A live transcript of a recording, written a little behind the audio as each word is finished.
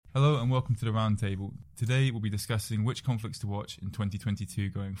Hello and welcome to the Roundtable. Today we'll be discussing which conflicts to watch in 2022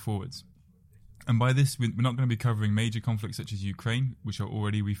 going forwards. And by this, we're not going to be covering major conflicts such as Ukraine, which are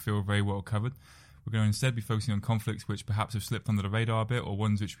already, we feel, very well covered. We're going to instead be focusing on conflicts which perhaps have slipped under the radar a bit, or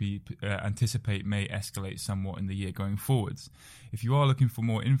ones which we anticipate may escalate somewhat in the year going forwards. If you are looking for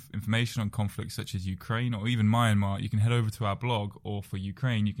more information on conflicts such as Ukraine or even Myanmar, you can head over to our blog, or for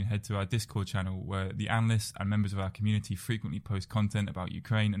Ukraine, you can head to our Discord channel, where the analysts and members of our community frequently post content about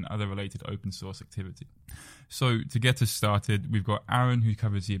Ukraine and other related open source activity. So, to get us started, we've got Aaron, who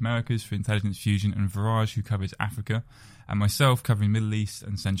covers the Americas for Intelligence Fusion, and Viraj, who covers Africa, and myself covering Middle East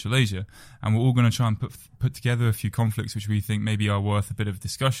and Central Asia. And we're all going to try and put together a few conflicts which we think maybe are worth a bit of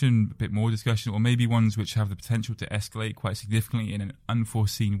discussion, a bit more discussion, or maybe ones which have the potential to escalate quite significantly in an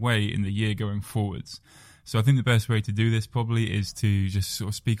unforeseen way in the year going forwards. So I think the best way to do this probably is to just sort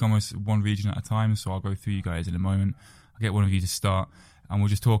of speak almost one region at a time. So I'll go through you guys in a moment. I'll get one of you to start, and we'll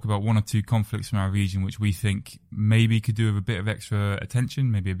just talk about one or two conflicts from our region which we think maybe could do with a bit of extra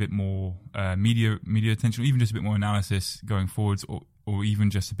attention, maybe a bit more media attention, or even just a bit more analysis going forwards, or even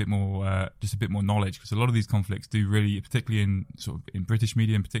just a bit more knowledge, because a lot of these conflicts do really, particularly in British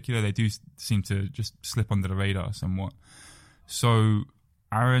media in particular, they do seem to just slip under the radar somewhat. So,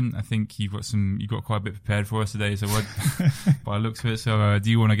 Aaron, I think you got quite a bit prepared for us today. So, by the looks of it, so do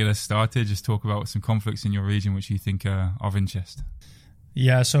you want to get us started? Just talk about some conflicts in your region which you think are of interest.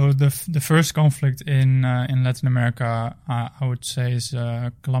 Yeah, so the first conflict in Latin America, I would say, is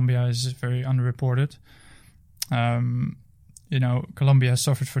Colombia is very underreported. Colombia has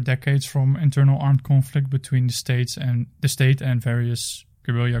suffered for decades from internal armed conflict between the state and various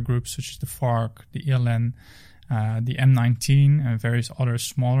guerrilla groups such as the FARC, the ELN, the M19, and various other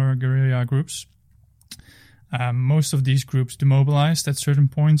smaller guerrilla groups. Most of these groups demobilized at certain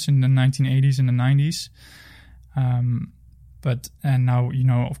points in the 1980s and the 90s. And now,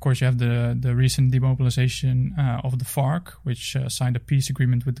 of course, you have the recent demobilization of the FARC, which signed a peace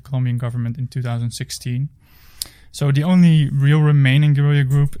agreement with the Colombian government in 2016. So the only real remaining guerrilla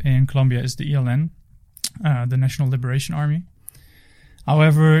group in Colombia is the ELN, the National Liberation Army.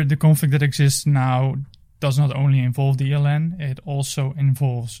 However, the conflict that exists now does not only involve the ELN, it also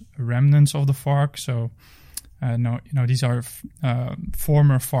involves remnants of the FARC. So, these are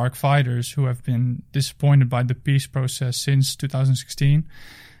former FARC fighters who have been disappointed by the peace process since 2016.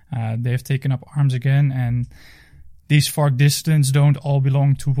 They have taken up arms again, and these FARC dissidents don't all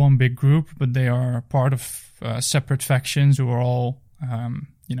belong to one big group, but they are part of separate factions who are all,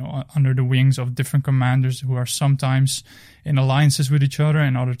 under the wings of different commanders who are sometimes in alliances with each other,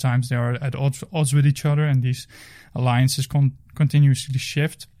 and other times they are at odds with each other, and these alliances continuously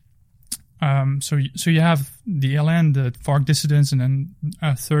shift. So you have the ELN, the FARC dissidents, and then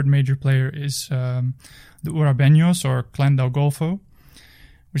a third major player is the Urabeños, or Clan del Golfo,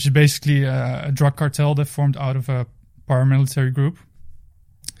 which is basically a drug cartel that formed out of a paramilitary group.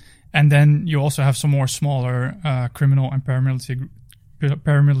 And then you also have some more smaller criminal and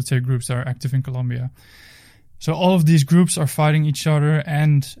paramilitary groups that are active in Colombia. So all of these groups are fighting each other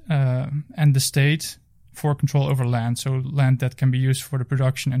and the state for control over land. So land that can be used for the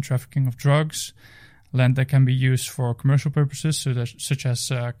production and trafficking of drugs, land that can be used for commercial purposes, such as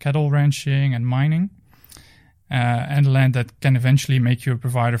cattle ranching and mining, and land that can eventually make you a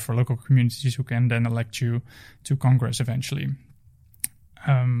provider for local communities who can then elect you to Congress eventually.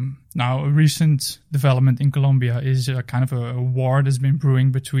 Now, a recent development in Colombia is kind of a war that's been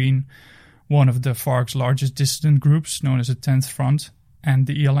brewing between one of the FARC's largest dissident groups, known as the 10th Front, and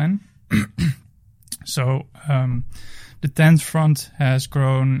the ELN. So, the 10th Front has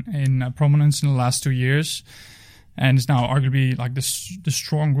grown in prominence in the last 2 years, and is now arguably like the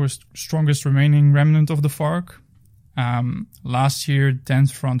strongest remaining remnant of the FARC. Last year,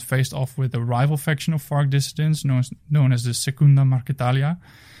 10th Front faced off with a rival faction of FARC dissidents known as the Segunda Marquetalia,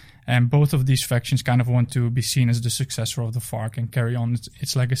 and both of these factions kind of want to be seen as the successor of the FARC and carry on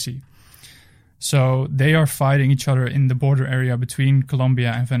its legacy. So they are fighting each other in the border area between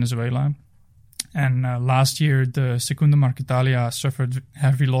Colombia and Venezuela. And last year, the Segunda Marquetalia suffered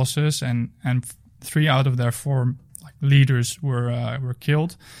heavy losses, and 3 out of their 4 leaders were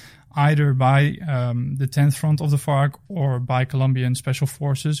killed, either by the 10th Front of the FARC or by Colombian special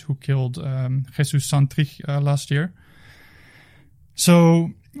forces who killed Jesus Santrich last year.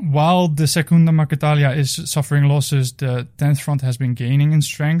 So while the Segunda Marquetalia is suffering losses, the 10th Front has been gaining in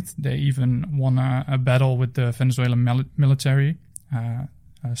strength. They even won a battle with the Venezuelan military.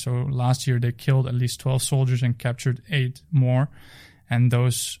 So last year they killed at least 12 soldiers and captured 8 more. And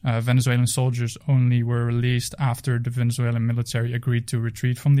those Venezuelan soldiers only were released after the Venezuelan military agreed to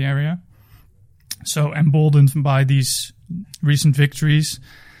retreat from the area. So emboldened by these recent victories,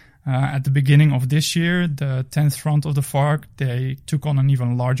 At the beginning of this year, the 10th Front of the FARC, they took on an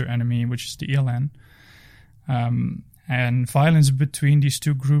even larger enemy, which is the ELN. And violence between these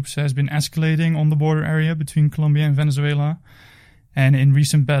two groups has been escalating on the border area between Colombia and Venezuela. And in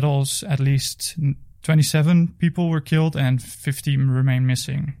recent battles, at least 27 people were killed and 50 remain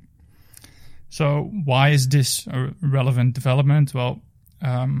missing. So why is this a relevant development? Well,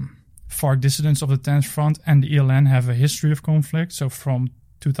 FARC dissidents of the 10th Front and the ELN have a history of conflict. So from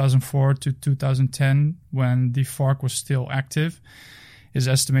 2004 to 2010, when the FARC was still active, it's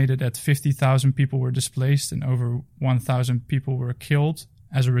estimated that 50,000 people were displaced and over 1,000 people were killed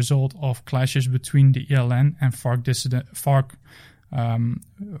as a result of clashes between the ELN and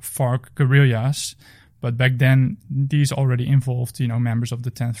FARC guerrillas. But back then, these already involved, members of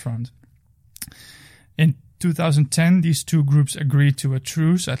the 10th Front. In 2010, these two groups agreed to a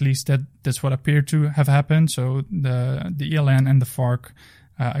truce. At least that's what appeared to have happened. So the ELN and the FARC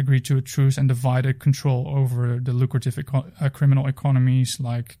agreed to a truce and divided control over the lucrative criminal economies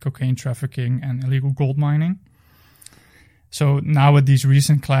like cocaine trafficking and illegal gold mining. So now with these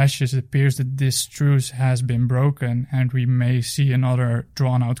recent clashes, it appears that this truce has been broken and we may see another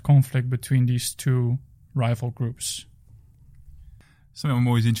drawn-out conflict between these two rival groups. Something I'm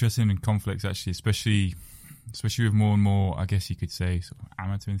always interested in conflicts, actually, especially with more and more, I guess you could say, sort of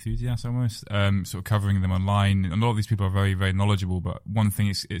amateur enthusiasts almost, sort of covering them online. And a lot of these people are very, very knowledgeable, but one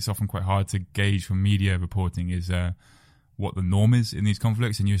thing it's often quite hard to gauge from media reporting is what the norm is in these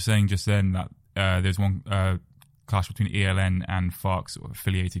conflicts. And you were saying just then that there's one clash between ELN and FARC sort of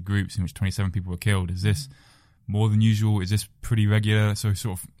affiliated groups in which 27 people were killed. Is this more than usual? Is this pretty regular? So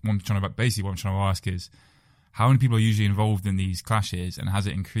sort of what I'm trying to ask is, how many people are usually involved in these clashes, and has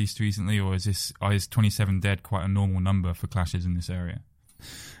it increased recently, or is 27 dead quite a normal number for clashes in this area?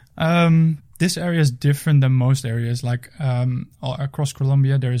 This area is different than most areas. Like across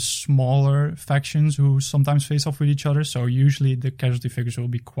Colombia, there is smaller factions who sometimes face off with each other. So usually the casualty figures will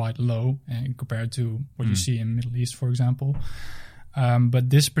be quite low compared to what you see in Middle East, for example. But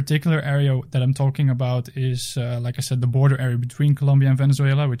this particular area that I'm talking about is, like I said, the border area between Colombia and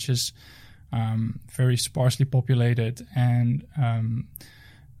Venezuela, which is very sparsely populated, and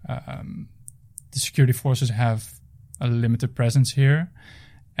the security forces have a limited presence here.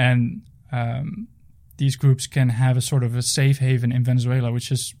 And these groups can have a sort of a safe haven in Venezuela, which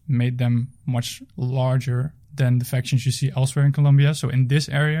has made them much larger than the factions you see elsewhere in Colombia. So in this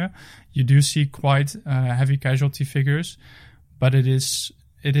area, you do see quite heavy casualty figures, but it is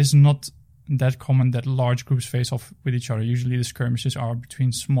not that common that large groups face off with each other. Usually the skirmishes are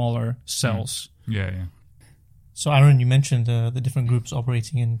between smaller cells. Yeah. So Aaron, you mentioned the different groups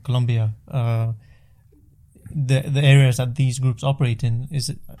operating in Colombia. The areas that these groups operate in, is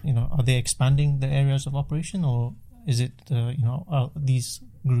it, are they expanding the areas of operation, or is it, are these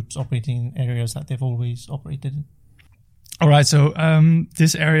groups operating in areas that they've always operated in? All right, so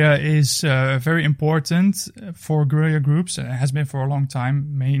this area is very important for guerrilla groups. It has been for a long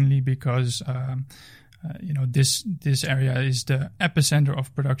time, mainly because this area is the epicenter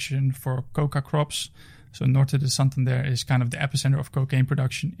of production for coca crops. So Norte de Santander is kind of the epicenter of cocaine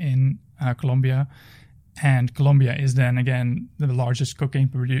production in Colombia. And Colombia is then again the largest cocaine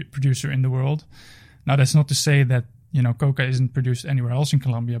producer in the world. Now, that's not to say that coca isn't produced anywhere else in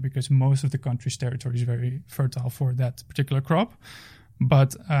Colombia, because most of the country's territory is very fertile for that particular crop.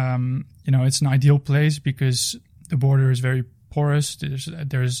 But it's an ideal place because the border is very porous.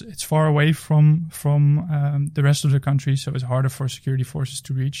 It's far away from the rest of the country, so it's harder for security forces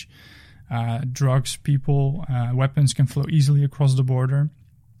to reach. Drugs, people, weapons can flow easily across the border.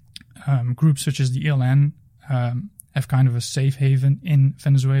 Groups such as the ELN have kind of a safe haven in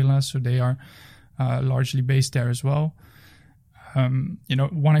Venezuela, so they are largely based there as well.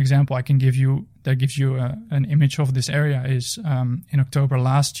 One example I can give you that gives you an image of this area is in October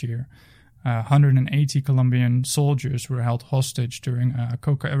last year, 180 Colombian soldiers were held hostage during a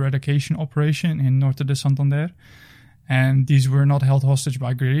coca eradication operation in Norte de Santander. And these were not held hostage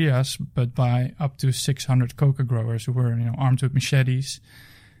by guerrillas, but by up to 600 coca growers who were armed with machetes.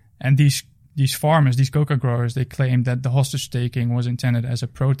 And these farmers, these coca growers, they claimed that the hostage taking was intended as a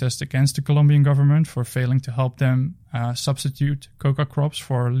protest against the Colombian government for failing to help them substitute coca crops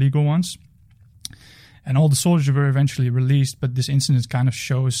for legal ones. And all the soldiers were eventually released, but this incident kind of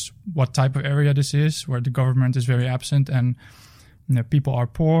shows what type of area this is, where the government is very absent and people are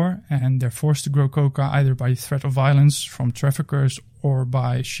poor and they're forced to grow coca either by threat of violence from traffickers or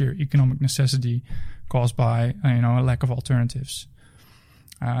by sheer economic necessity caused by a lack of alternatives.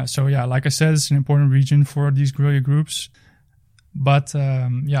 Like I said, it's an important region for these guerrilla groups. But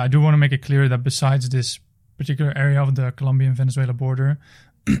I do want to make it clear that besides this particular area of the Colombian-Venezuela border,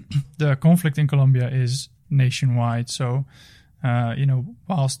 the conflict in Colombia is nationwide. So,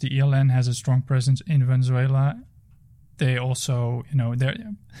 whilst the ELN has a strong presence in Venezuela, they also,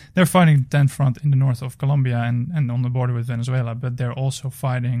 they're fighting the 10th Front in the north of Colombia and on the border with Venezuela, but they're also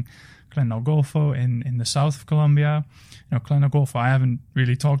fighting Clan del Golfo in the south of Colombia. Clan del Golfo I haven't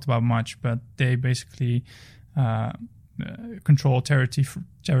really talked about much, but they basically control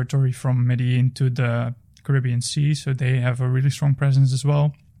territory from Medellin to the Caribbean Sea, so they have a really strong presence as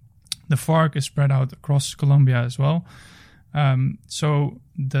well. The FARC is spread out across Colombia as well. So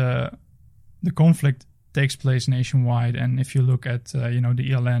the conflict takes place nationwide, and if you look at the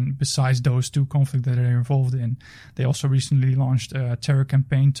ELN, besides those two conflicts that they're involved in, they also recently launched a terror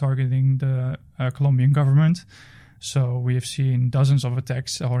campaign targeting the Colombian government. So we have seen dozens of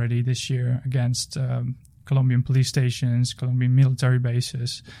attacks already this year against Colombian police stations, Colombian military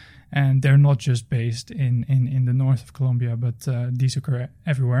bases, and they're not just based in the north of Colombia, but these occur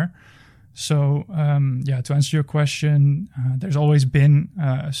everywhere. So, to answer your question, there's always been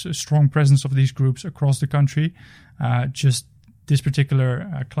a strong presence of these groups across the country. Just this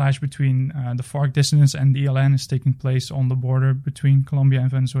particular clash between the FARC dissidents and the ELN is taking place on the border between Colombia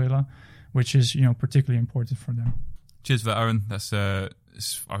and Venezuela, which is, particularly important for them. Cheers for that, Aaron.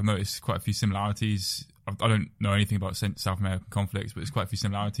 I've noticed quite a few similarities. I don't know anything about South American conflicts, but there's quite a few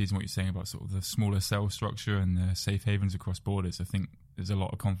similarities in what you're saying about sort of the smaller cell structure and the safe havens across borders. I think there's a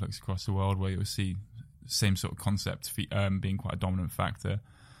lot of conflicts across the world where you'll see the same sort of concept being quite a dominant factor.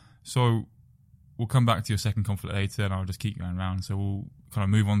 So we'll come back to your second conflict later, and I'll just keep going around. So we'll kind of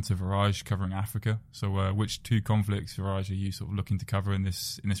move on to Viraj, covering Africa. So which two conflicts, Viraj, are you sort of looking to cover in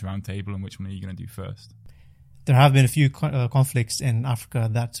this round table, and which one are you going to do first? There have been a few conflicts in Africa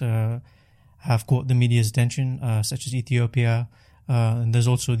that have caught the media's attention, such as Ethiopia. And there's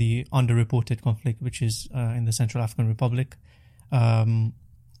also the underreported conflict, which is in the Central African Republic.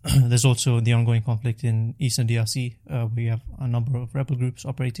 There's also the ongoing conflict in Eastern DRC, where you have a number of rebel groups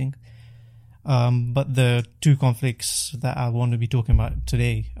operating. But the two conflicts that I want to be talking about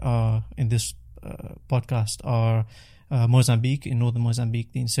today in this podcast are Mozambique, in northern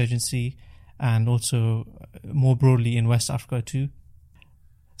Mozambique, the insurgency, and also more broadly in West Africa too.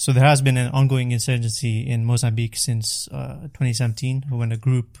 So there has been an ongoing insurgency in Mozambique since 2017, when a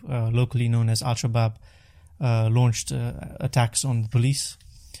group locally known as Al-Shabaab launched attacks on the police.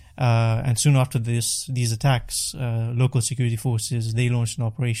 And soon after these attacks, local security forces, they launched an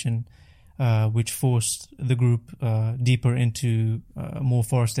operation which forced the group deeper into more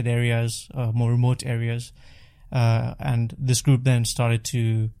forested areas, more remote areas. And this group then started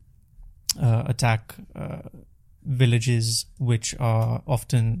to attack villages which are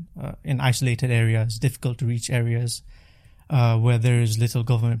often in isolated areas, difficult to reach areas where there is little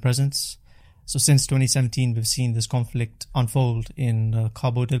government presence. So since 2017, we've seen this conflict unfold in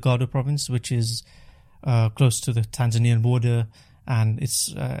Cabo Delgado province, which is close to the Tanzanian border, and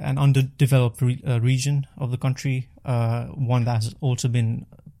it's an underdeveloped region of the country, one that has also been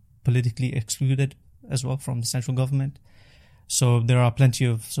politically excluded as well from the central government. So there are plenty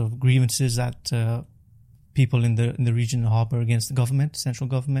of sort of grievances that people in the region harbor against the government, central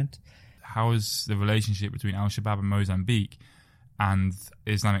government. How is the relationship between Al-Shabaab and Mozambique and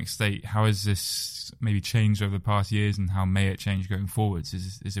Islamic State? How has this maybe changed over the past years, and how may it change going forwards?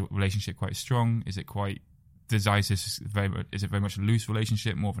 Is the relationship quite strong? Is it ISIS very much a loose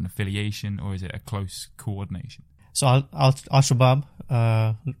relationship, more of an affiliation, or is it a close coordination? So Al-Shabaab,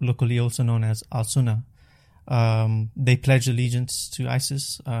 locally also known as Al-Sunnah, they pledged allegiance to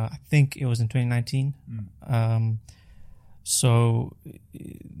ISIS. I think it was in 2019. So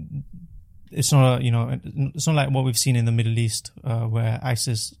it's not it's not like what we've seen in the Middle East, where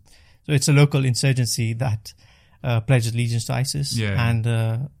ISIS. So it's a local insurgency that pledged allegiance to ISIS. Yeah.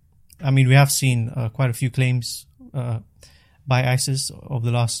 And we have seen quite a few claims by ISIS over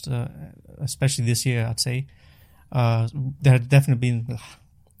the last, especially this year, I'd say. There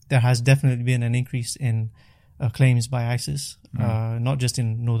has definitely been an increase in claims by ISIS, not just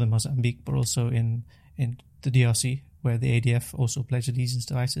in northern Mozambique, but also in the DRC, where the ADF also pledged allegiance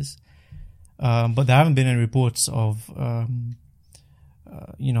to ISIS. But there haven't been any reports of,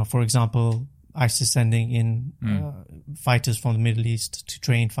 for example, ISIS sending in fighters from the Middle East to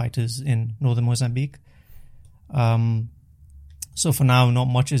train fighters in northern Mozambique. So for now, not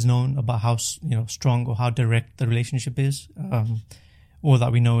much is known about how strong or how direct the relationship is. All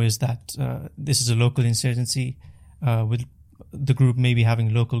that we know is that this is a local insurgency with the group maybe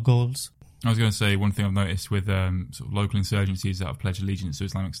having local goals. I was going to say, one thing I've noticed with sort of local insurgencies that have pledged allegiance to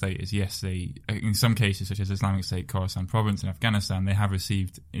Islamic State is, yes, they, in some cases, such as Islamic State Khorasan province in Afghanistan, they have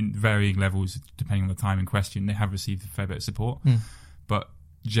received, in varying levels, depending on the time in question, they have received a fair bit of support. But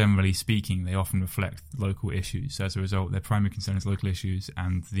generally speaking, they often reflect local issues. So as a result, their primary concern is local issues,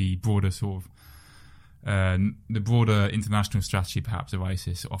 and the broader international strategy, perhaps, of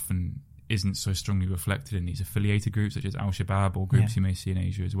ISIS often isn't so strongly reflected in these affiliated groups such as Al-Shabaab or groups you may see in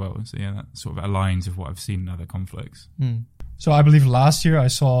Asia as well. So that sort of aligns with what I've seen in other conflicts. So I believe last year I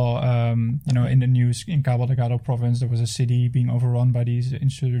saw, in the news in Cabo Delgado province, there was a city being overrun by these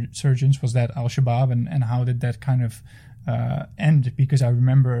insurgents. Was that Al-Shabaab? And how did that kind of end? Because I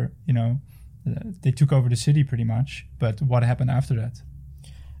remember, they took over the city pretty much. But what happened after that?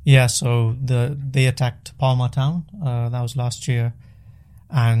 Yeah, so they attacked Palma town. That was last year.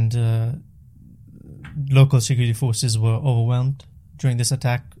 And local security forces were overwhelmed during this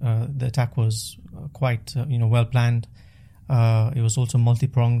attack. The attack was quite, well planned. It was also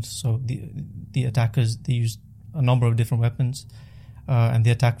multi-pronged. So the attackers, they used a number of different weapons, and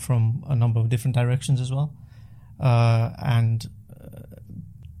they attacked from a number of different directions as well. And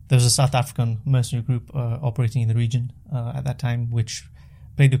there was a South African mercenary group operating in the region at that time, which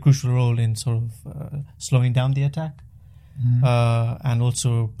played a crucial role in sort of slowing down the attack. And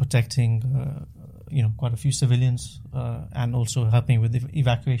also protecting, quite a few civilians, and also helping with the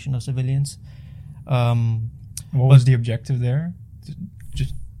evacuation of civilians. What was the objective there?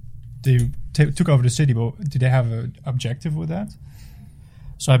 Just they took over the city, but did they have an objective with that?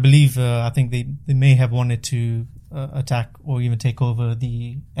 So I believe, I think they may have wanted to attack or even take over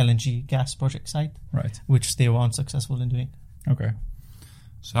the LNG gas project site, right? Which they were unsuccessful in doing. Okay.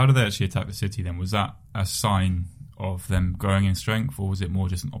 So how did they actually attack the city then? Was that a sign of them growing in strength, or was it more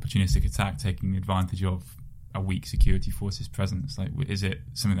just an opportunistic attack taking advantage of a weak security forces presence? Like, is it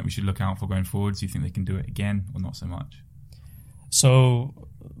something that we should look out for going forward? Do you think they can do it again, or not so much? So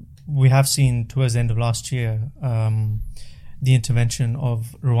we have seen towards the end of last year the intervention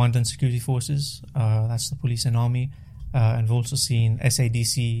of Rwandan security forces, that's the police and army, and we've also seen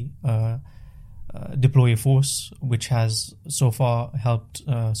SADC deploy a force which has so far helped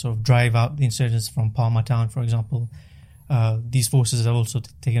sort of drive out the insurgents from Palma town, for example. These forces have also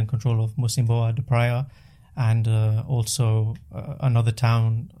taken control of Musimboa de Praia, and also another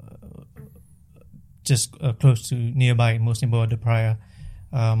town just close to nearby Musimboa de Praia,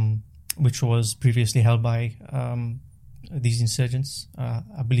 which was previously held by these insurgents.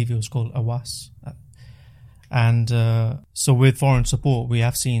 I believe it was called Awas. And so with foreign support, we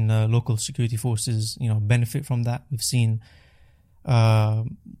have seen local security forces, benefit from that. We've seen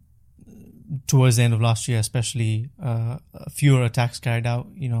towards the end of last year, especially fewer attacks carried out,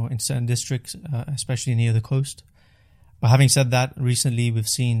 in certain districts, especially near the coast. But having said that, recently we've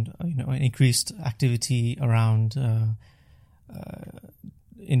seen, an increased activity around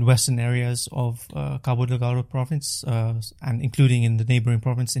in western areas of Cabo Delgado province, and including in the neighboring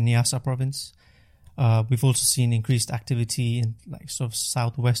province, in Niassa province. We've also seen increased activity in sort of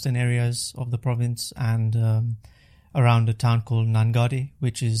southwestern areas of the province and around a town called Nangade,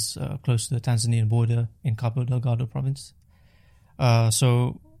 which is close to the Tanzanian border in Cabo Delgado province.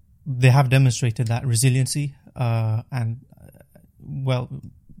 So they have demonstrated that resiliency, and while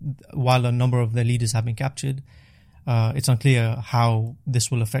a number of their leaders have been captured, it's unclear how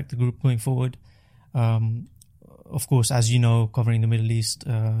this will affect the group going forward. Of course, as you know, covering the Middle East,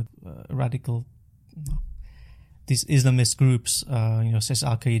 these Islamist groups, such as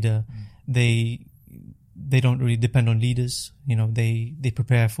Al-Qaeda, they don't really depend on leaders. They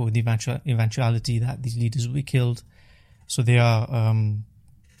prepare for the eventuality that these leaders will be killed. So they are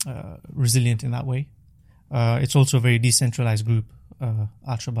resilient in that way. It's also a very decentralized group,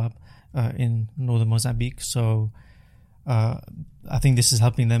 Al-Shabaab, in northern Mozambique. So I think this is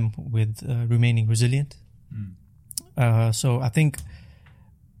helping them with remaining resilient. So I think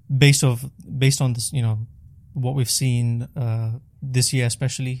based on this, what we've seen this year,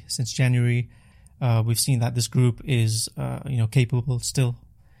 especially since January, we've seen that this group is capable still,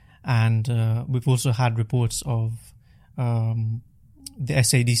 and we've also had reports of the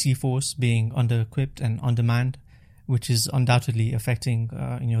SADC force being under-equipped and undermanned, which is undoubtedly affecting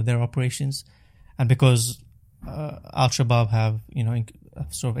their operations. And because Al-Shabaab have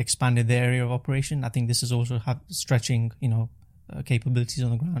sort of expanded their area of operation, I think this is also stretching capabilities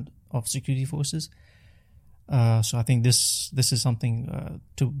on the ground of security forces. So I think this is something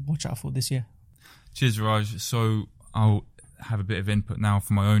to watch out for this year. Cheers, Raj. So I'll have a bit of input now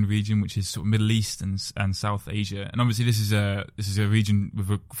from my own region, which is sort of Middle East and South Asia. And obviously this is a region with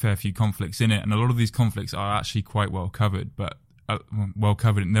a fair few conflicts in it, and a lot of these conflicts are actually quite well covered,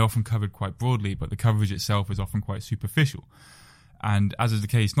 and they're often covered quite broadly, but the coverage itself is often quite superficial. And as is the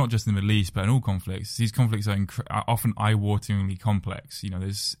case, not just in the Middle East, but in all conflicts, these conflicts are often eye-wateringly complex.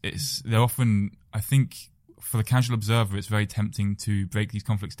 They're often, I think, for the casual observer, it's very tempting to break these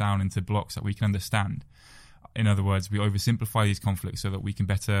conflicts down into blocks that we can understand. In other words, we oversimplify these conflicts so that we can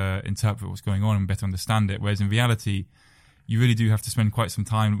better interpret what's going on and better understand it. Whereas in reality, you really do have to spend quite some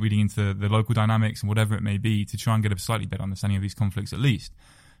time reading into the local dynamics and whatever it may be to try and get a slightly better understanding of these conflicts at least.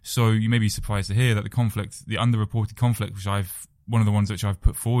 So you may be surprised to hear that the underreported conflict, one of the ones which I've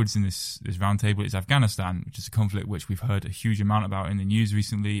put forwards in this roundtable is Afghanistan, which is a conflict which we've heard a huge amount about in the news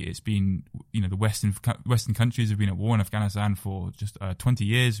recently. It's been, the Western countries have been at war in Afghanistan for just 20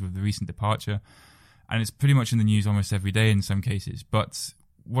 years with the recent departure. And it's pretty much in the news almost every day in some cases. But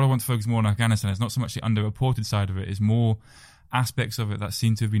what I want to focus more on Afghanistan is not so much the underreported side of it, is more aspects of it that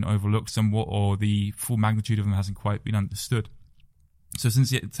seem to have been overlooked somewhat, or the full magnitude of them hasn't quite been understood. So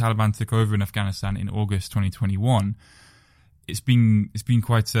since the Taliban took over in Afghanistan in August 2021, it's been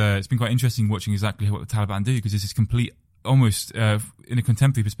quite interesting watching exactly what the Taliban do, because this is complete, almost in a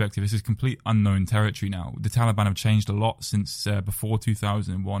contemporary perspective, this is complete unknown territory now. The Taliban have changed a lot since before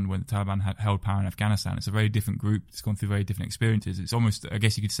 2001, when the Taliban had held power in Afghanistan. It's a very different group. It's gone through very different experiences. It's almost, I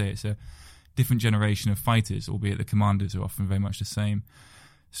guess you could say, it's a different generation of fighters, albeit the commanders are often very much the same.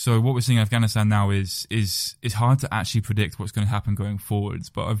 So what we're seeing in Afghanistan now is hard to actually predict what's going to happen going forwards.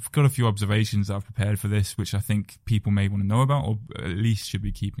 But I've got a few observations that I've prepared for this, which I think people may want to know about, or at least should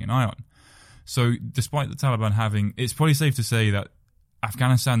be keeping an eye on. So despite the Taliban it's probably safe to say that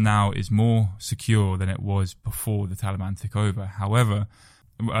Afghanistan now is more secure than it was before the Taliban took over. However,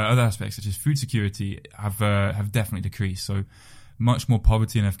 other aspects such as food security have definitely decreased. So much more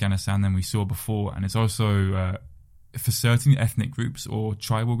poverty in Afghanistan than we saw before, and it's also for certain ethnic groups or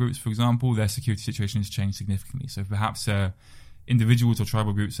tribal groups, for example, their security situation has changed significantly. So perhaps individuals or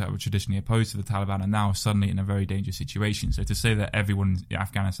tribal groups that were traditionally opposed to the Taliban are now suddenly in a very dangerous situation. So to say that everyone in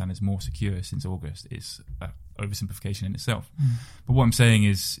Afghanistan is more secure since August is oversimplification in itself. But what I'm saying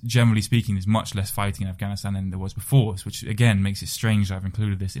is, generally speaking, there's much less fighting in Afghanistan than there was before, which again makes it strange that I've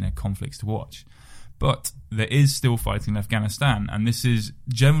included this in a conflicts to watch. But there is still fighting in Afghanistan, and this is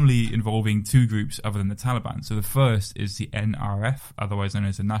generally involving two groups other than the Taliban. So the first is the NRF, otherwise known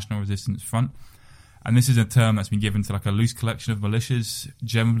as the National Resistance Front. And this is a term that's been given to like a loose collection of militias,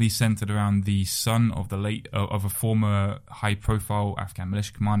 generally centered around the son of of a former high-profile Afghan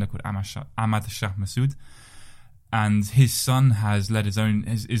militia commander called Ahmad Shah Massoud. And his son has led his own,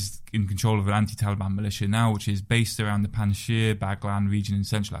 is in control of an anti-Taliban militia now, which is based around the Panjshir Baghlan region in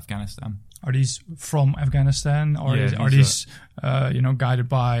central Afghanistan. Are these from Afghanistan, or are these guided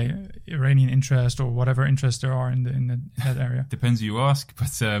by Iranian interest or whatever interest there are in that area? Depends who you ask,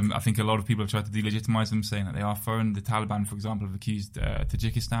 but I think a lot of people have tried to delegitimize them, saying that they are foreign. The Taliban, for example, have accused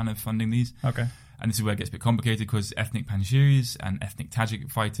Tajikistan of funding these. Okay. And this is where it gets a bit complicated, because ethnic Panjshiris and ethnic Tajik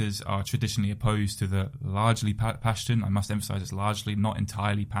fighters are traditionally opposed to the largely Pashtun, I must emphasize it's largely, not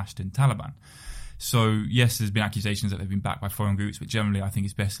entirely Pashtun Taliban. So yes, there's been accusations that they've been backed by foreign groups, but generally I think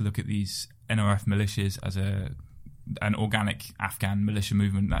it's best to look at these NRF militias as an organic Afghan militia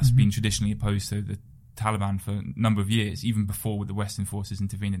movement that's been traditionally opposed to the Taliban for a number of years, even before the Western forces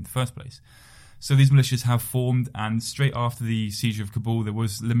intervened in the first place. So these militias have formed, and straight after the seizure of Kabul, there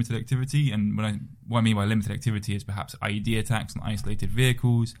was limited activity. And what I mean by limited activity is perhaps IED attacks on isolated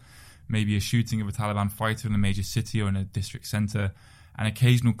vehicles, maybe a shooting of a Taliban fighter in a major city or in a district centre, and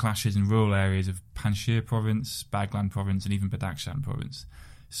occasional clashes in rural areas of Panjshir province, Baghlan province, and even Badakhshan province.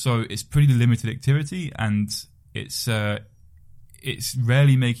 So it's pretty limited activity, and it's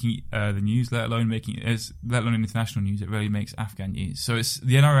rarely making the news, let alone international news. It rarely makes Afghan news. So it's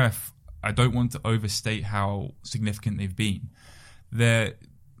the NRF. I don't want to overstate how significant they've been. Their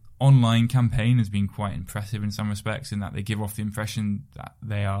online campaign has been quite impressive in some respects, in that they give off the impression that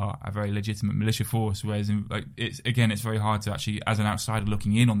they are a very legitimate militia force, whereas it's very hard to actually, as an outsider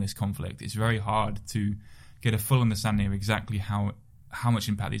looking in on this conflict, it's very hard to get a full understanding of exactly how much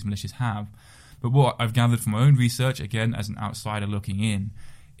impact these militias have. But what I've gathered from my own research, again, as an outsider looking in,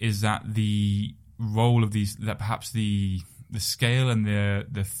 is that the role of these, that perhaps the scale and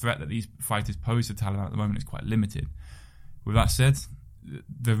the threat that these fighters pose to the Taliban at the moment is quite limited. With that said,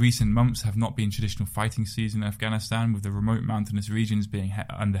 the recent months have not been traditional fighting season in Afghanistan, with the remote mountainous regions being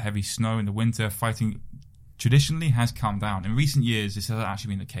under heavy snow in the winter. Fighting traditionally has calmed down. In recent years, this hasn't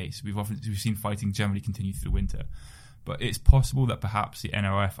actually been the case. We've seen fighting generally continue through the winter. But it's possible that perhaps the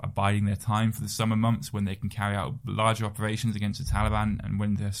NRF are biding their time for the summer months, when they can carry out larger operations against the Taliban and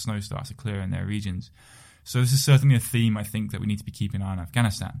when the snow starts to clear in their regions. So this is certainly a theme, I think, that we need to be keeping an eye on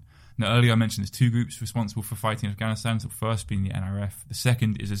Afghanistan. Now, earlier I mentioned there's two groups responsible for fighting in Afghanistan, the first being the NRF, the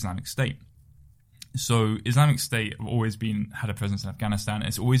second is Islamic State. So Islamic State have always had a presence in Afghanistan.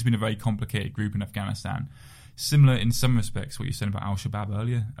 It's always been a very complicated group in Afghanistan. Similar in some respects what you said about Al-Shabaab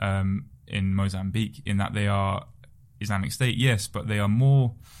earlier. in Mozambique, in that they are Islamic State, yes, but they are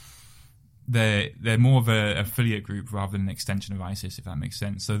more. They're more of an affiliate group rather than an extension of ISIS, if that makes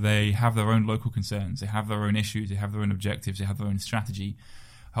sense. So they have their own local concerns, they have their own issues, they have their own objectives, they have their own strategy.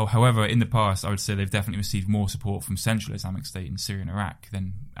 However, in the past, I would say they've definitely received more support from central Islamic State in Syria and Iraq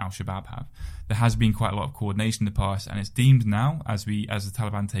than Al-Shabaab have. There has been quite a lot of coordination in the past, and it's deemed now, as the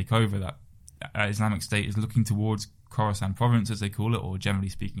Taliban take over, that Islamic State is looking towards Khorasan province, as they call it, or generally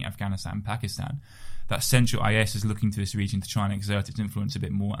speaking, Afghanistan and Pakistan. That central IS is looking to this region to try and exert its influence a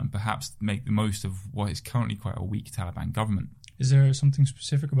bit more and perhaps make the most of what is currently quite a weak Taliban government. Is there something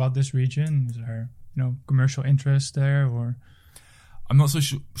specific about this region? Is there, commercial interest there, or? I'm not so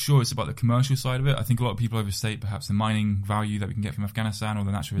sure it's about the commercial side of it. I think a lot of people overstate perhaps the mining value that we can get from Afghanistan or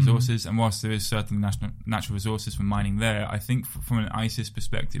the natural resources. And whilst there is certainly natural resources from mining there, I think from an ISIS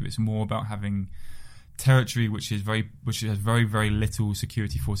perspective, it's more about having territory which has very, very little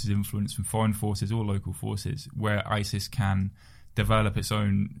security forces influence from foreign forces or local forces, where ISIS can develop its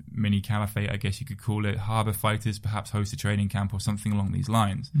own mini caliphate, I guess you could call it, harbour fighters, perhaps host a training camp or something along these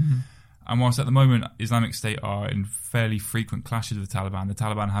lines. Mm-hmm. And whilst at the moment Islamic State are in fairly frequent clashes with the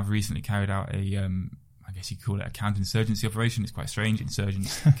Taliban have recently carried out a, I guess you could call it a counterinsurgency operation. It's quite strange,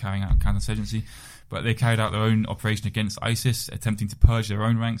 insurgents carrying out counterinsurgency. But they carried out their own operation against ISIS, attempting to purge their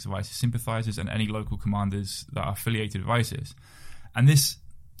own ranks of ISIS sympathisers and any local commanders that are affiliated with ISIS. And this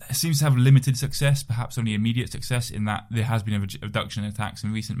seems to have limited success, perhaps only immediate success, in that there has been a reduction in attacks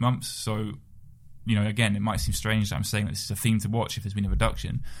in recent months. So, again, it might seem strange that I'm saying that this is a theme to watch if there's been a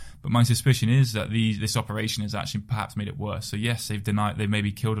reduction. But my suspicion is that this operation has actually perhaps made it worse. So yes, they've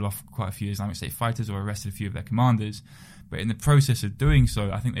maybe killed off quite a few Islamic State fighters or arrested a few of their commanders. But in the process of doing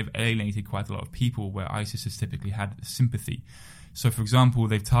so, I think they've alienated quite a lot of people where ISIS has typically had sympathy. So, for example,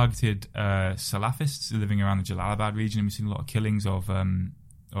 they've targeted Salafists living around the Jalalabad region. We've seen a lot of killings of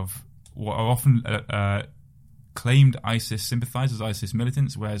what are often claimed ISIS sympathizers, ISIS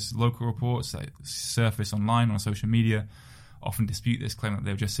militants, whereas local reports that surface online on social media often dispute this, claim that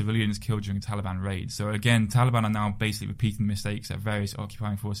they were just civilians killed during a Taliban raid. So again, Taliban are now basically repeating mistakes that various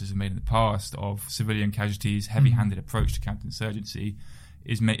occupying forces have made in the past of civilian casualties. Heavy-handed approach to counterinsurgency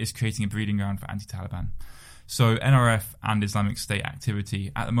is creating a breeding ground for anti-Taliban. So NRF and Islamic State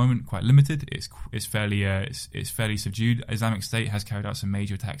activity at the moment quite limited. It's fairly subdued. Islamic State has carried out some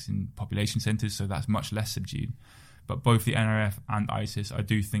major attacks in population centres, so that's much less subdued. But both the NRF and ISIS, I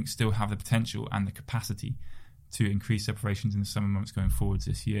do think, still have the potential and the capacity to increase operations in the summer months going forwards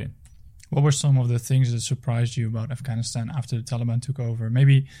this year. What were some of the things that surprised you about Afghanistan after the Taliban took over?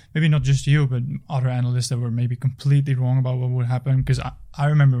 Maybe not just you, but other analysts that were maybe completely wrong about what would happen. Because I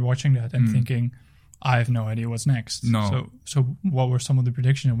remember watching that and thinking, I have no idea what's next. No. So what were some of the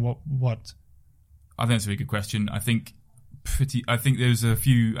predictions and what? I think that's a very good question. I think there's a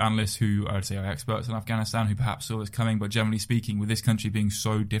few analysts who I would say are experts in Afghanistan who perhaps saw this coming, but generally speaking, with this country being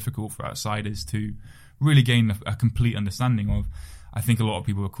so difficult for outsiders to really gain a complete understanding of, I think a lot of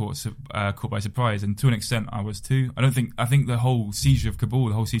people were caught by surprise, and to an extent I was too. I think the whole seizure of Kabul,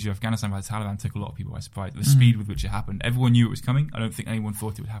 the whole seizure of Afghanistan by the Taliban took a lot of people by surprise. The speed with which it happened. Everyone knew it was coming. I don't think anyone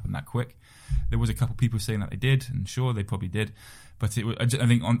thought it would happen that quick. There was a couple of people saying that they did, and sure, they probably did. But I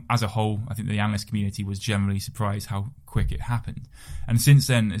think as a whole, I think the analyst community was generally surprised how quick it happened. And since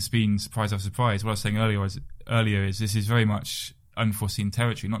then, it's been surprise after surprise. What I was saying earlier is this is very much unforeseen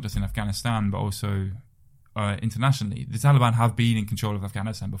territory, not just in Afghanistan, but also internationally. The Taliban have been in control of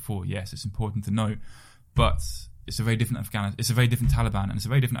Afghanistan before. Yes, it's important to note, but it's a very different Taliban, and it's a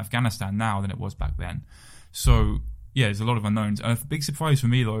very different Afghanistan now than it was back then. So yeah, there's a lot of unknowns. And a big surprise for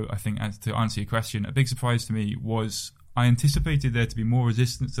me, though, I think, to answer your question, a big surprise to me was I anticipated there to be more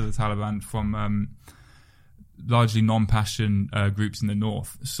resistance to the Taliban from largely non-Pashtun groups in the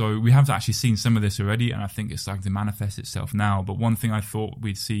north. So we have actually seen some of this already, and I think it's starting to manifest itself now. But one thing I thought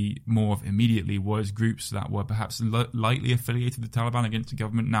we'd see more of immediately was groups that were perhaps lightly affiliated with the Taliban against the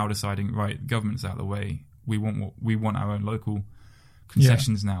government now deciding, right, the government's out of the way. We want our own local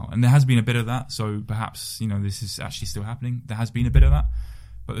concessions now. And there has been a bit of that. So perhaps, this is actually still happening. There has been a bit of that.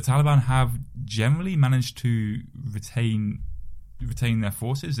 But the Taliban have generally managed to retain their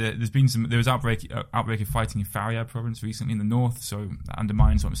forces. There was outbreak of fighting in Faryab province recently in the north, so that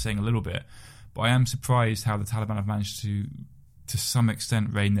undermines what I'm saying a little bit. But I am surprised how the Taliban have managed to some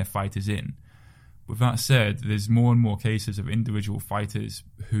extent, rein their fighters in. With that said, there's more and more cases of individual fighters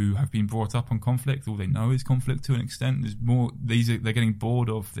who have been brought up on conflict. All they know is conflict to an extent. There's more. They're getting bored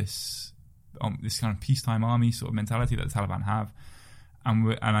of this kind of peacetime army sort of mentality that the Taliban have.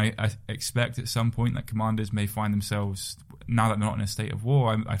 And I expect at some point that commanders may find themselves now that they're not in a state of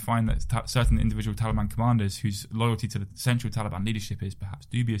war, I find that certain individual Taliban commanders whose loyalty to the central Taliban leadership is perhaps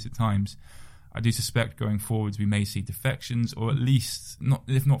dubious at times, I do suspect going forwards we may see defections, or at least,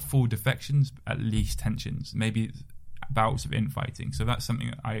 if not full defections, at least tensions, maybe bouts of infighting. So that's something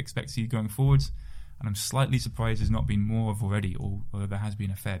that I expect to see going forwards, and I'm slightly surprised there's not been more of already, although there has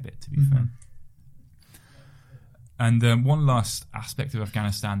been a fair bit, to be fair. And one last aspect of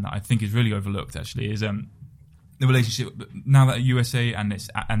Afghanistan that I think is really overlooked, actually, is the relationship, now that USA and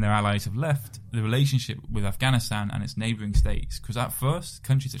their allies have left, the relationship with Afghanistan and its neighbouring states. Because at first,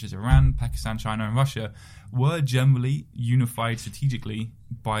 countries such as Iran, Pakistan, China and Russia were generally unified strategically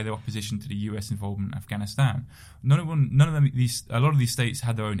by their opposition to the US involvement in Afghanistan. A lot of these states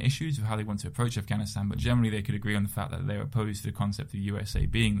had their own issues with how they want to approach Afghanistan, but generally they could agree on the fact that they were opposed to the concept of the USA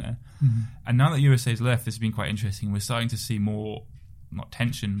being there. And now that USA has left, this has been quite interesting. We're starting to see more, not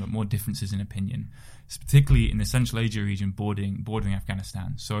tension, but more differences in opinion, particularly in the Central Asia region bordering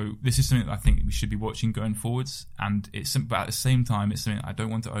Afghanistan. So this is something that I think we should be watching going forwards, but at the same time, it's something that I don't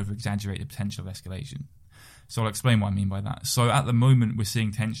want to over-exaggerate the potential of escalation. So I'll explain what I mean by that. So at the moment, we're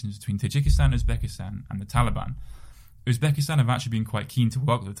seeing tensions between Tajikistan, Uzbekistan, and the Taliban. Uzbekistan have actually been quite keen to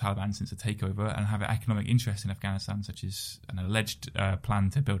work with the Taliban since the takeover and have an economic interest in Afghanistan, such as an alleged plan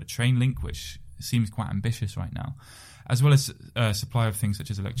to build a train link, which seems quite ambitious right now, as well as supply of things such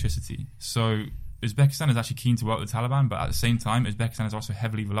as electricity. So Uzbekistan is actually keen to work with the Taliban, but at the same time, Uzbekistan is also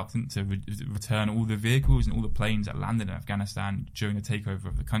heavily reluctant to return all the vehicles and all the planes that landed in Afghanistan during the takeover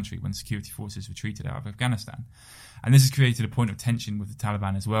of the country when security forces retreated out of Afghanistan. And this has created a point of tension with the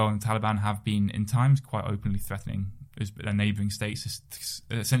Taliban as well, and the Taliban have been, in times, quite openly threatening their neighbouring states,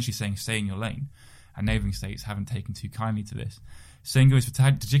 essentially saying, stay in your lane. And neighbouring states haven't taken too kindly to this. Same goes for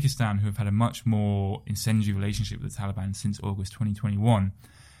Tajikistan, who have had a much more incendiary relationship with the Taliban since August 2021.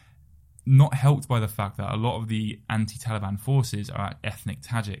 Not helped by the fact that a lot of the anti-Taliban forces are ethnic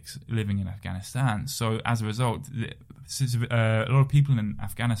Tajiks living in Afghanistan. So as a result, a lot of people in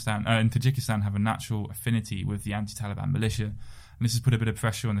Afghanistan and Tajikistan have a natural affinity with the anti-Taliban militia, and this has put a bit of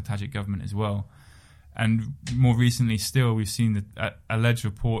pressure on the Tajik government as well. And more recently still, we've seen the alleged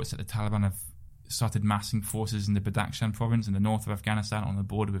reports that the Taliban have started massing forces in the Badakhshan province in the north of Afghanistan on the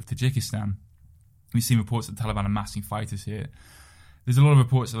border with Tajikistan. We've seen reports that the Taliban are massing fighters here. There's a lot of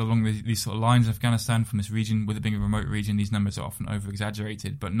reports along these sort of lines in Afghanistan from this region. With it being a remote region, these numbers are often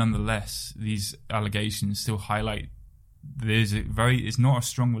over-exaggerated, but nonetheless, these allegations still highlight it's not a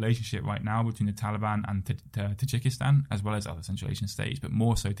strong relationship right now between the Taliban and Tajikistan, as well as other Central Asian states, but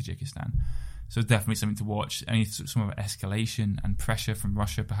more so Tajikistan. So it's definitely something to watch. Any sort of escalation and pressure from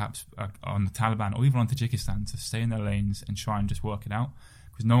Russia, perhaps on the Taliban or even on Tajikistan, to stay in their lanes and try and just work it out,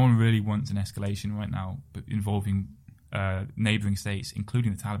 because no one really wants an escalation right now, but involving neighbouring states,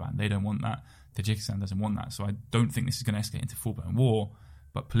 including the Taliban. They don't want that. Tajikistan doesn't want that. So I don't think this is going to escalate into full-blown war,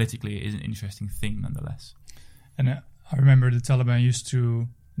 but politically it is an interesting theme nonetheless. And I remember the Taliban used to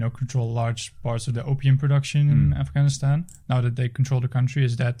control large parts of the opium production in Afghanistan. Now that they control the country,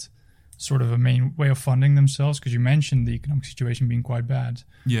 is that sort of a main way of funding themselves? Because you mentioned the economic situation being quite bad.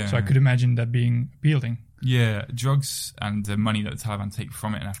 Yeah. So I could imagine that being appealing. Yeah, drugs and the money that the Taliban take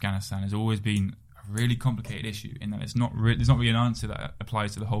from it in Afghanistan has always been a really complicated issue, in that there's not really an answer that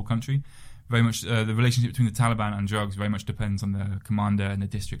applies to the whole country. Very much the relationship between the Taliban and drugs very much depends on the commander and the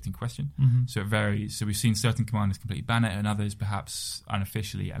district in question. So it varies. So we've seen certain commanders completely ban it and others perhaps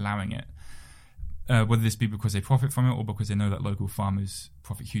unofficially allowing it. Whether this be because they profit from it or because they know that local farmers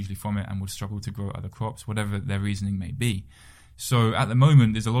profit hugely from it and would struggle to grow other crops, whatever their reasoning may be. So at the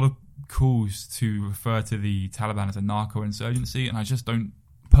moment, there's a lot of calls to refer to the Taliban as a narco-insurgency, and I just don't,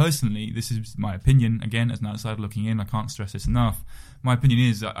 personally, this is my opinion, again, as an outsider looking in, I can't stress this enough. My opinion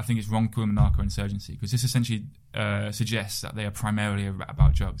is that I think it's wrong to call them a narco-insurgency, because this essentially suggests that they are primarily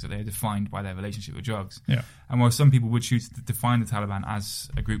about drugs, that they are defined by their relationship with drugs. Yeah. And while some people would choose to define the Taliban as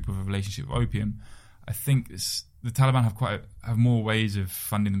a group with a relationship with opium, I think the Taliban have more ways of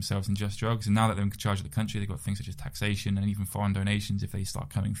funding themselves than just drugs, and now that they're in charge of the country, they've got things such as taxation and even foreign donations if they start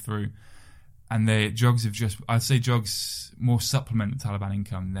coming through. And I'd say drugs more supplement the Taliban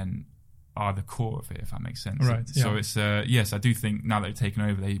income than are the core of it, if that makes sense. Right. So it's, yes, I do think now that they've taken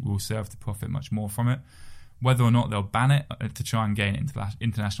over, they will serve to profit much more from it. Whether or not they'll ban it to try and gain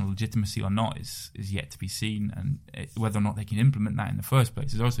international legitimacy or not is yet to be seen. And whether or not they can implement that in the first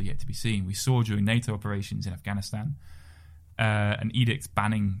place is also yet to be seen. We saw during NATO operations in Afghanistan, an edict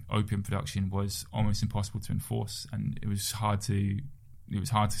banning opium production was almost impossible to enforce, and it was hard to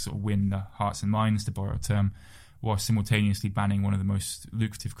sort of win the hearts and minds, to borrow a term, while simultaneously banning one of the most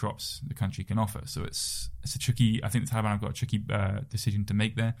lucrative crops the country can offer. So it's a tricky. I think the Taliban have got a tricky decision to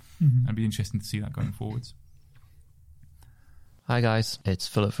make there, and it'd be interesting to see that going forwards. Hi guys, it's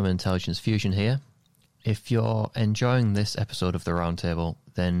Philip from Intelligence Fusion here. If you're enjoying this episode of the Roundtable,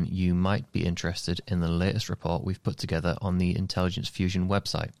 then you might be interested in the latest report we've put together on the Intelligence Fusion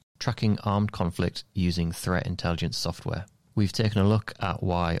website, tracking armed conflict using threat intelligence software. We've taken a look at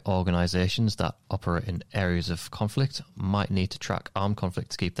why organisations that operate in areas of conflict might need to track armed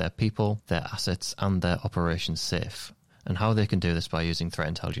conflict to keep their people, their assets and their operations safe, and how they can do this by using threat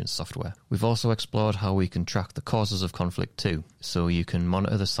intelligence software. We've also explored how we can track the causes of conflict too, so you can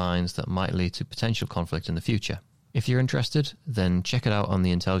monitor the signs that might lead to potential conflict in the future. If you're interested, then check it out on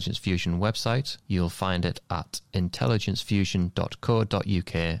the Intelligence Fusion website. You'll find it at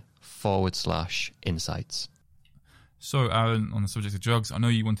intelligencefusion.co.uk/insights. So, Aaron, on the subject of drugs, I know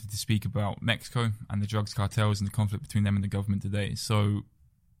you wanted to speak about Mexico and the drugs cartels and the conflict between them and the government today. So,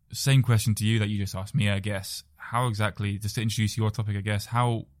 same question to you that you just asked me, I guess. How exactly, just to introduce your topic, I guess,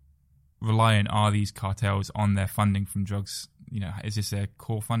 how reliant are these cartels on their funding from drugs? You know, is this their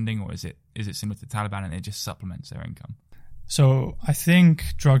core funding, or is it similar to Taliban and it just supplements their income? So I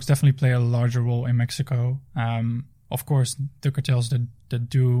think drugs definitely play a larger role in Mexico. Of course, the cartels that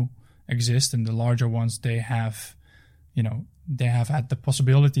do exist and the larger ones, they have had the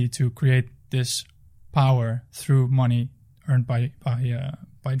possibility to create this power through money earned by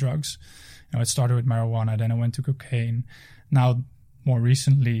drugs. You know, it started with marijuana, then it went to cocaine. Now, more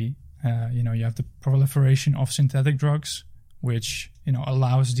recently, you have the proliferation of synthetic drugs, which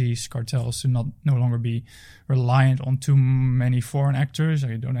allows these cartels to no longer be reliant on too many foreign actors.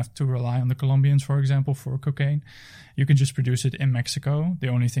 You don't have to rely on the Colombians, for example, for cocaine. You can just produce it in Mexico. The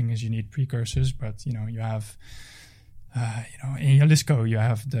only thing is you need precursors, but you have. In Jalisco, you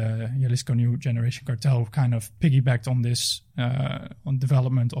have the Jalisco New Generation Cartel, who kind of piggybacked on this, on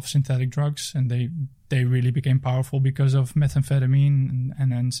development of synthetic drugs, and they really became powerful because of methamphetamine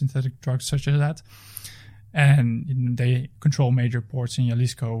and synthetic drugs such as that. And they control major ports in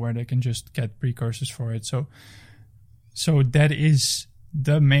Jalisco where they can just get precursors for it. So that is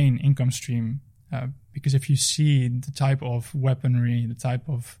the main income stream, because if you see the type of weaponry, the type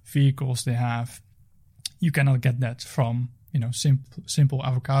of vehicles they have, you cannot get that from, simple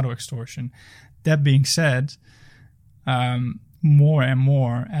avocado extortion. That being said, more and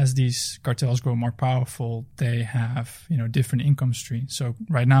more as these cartels grow more powerful, they have, different income streams. So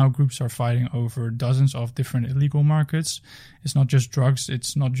right now groups are fighting over dozens of different illegal markets. It's not just drugs,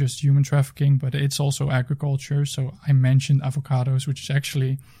 it's not just human trafficking, but it's also agriculture. So I mentioned avocados, which is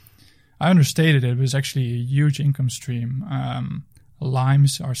actually, I understated it, but it's actually a huge income stream.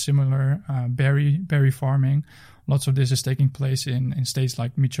 Limes are similar, berry farming. Lots of this is taking place in states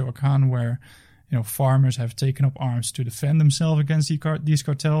like Michoacan, where farmers have taken up arms to defend themselves against these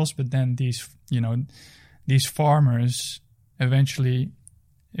cartels. But then these farmers eventually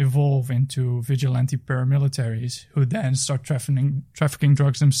evolve into vigilante paramilitaries who then start trafficking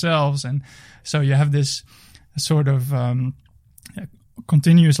drugs themselves, and so you have this sort of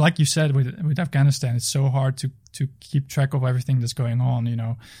continuous, like you said, with Afghanistan. It's so hard to keep track of everything that's going on.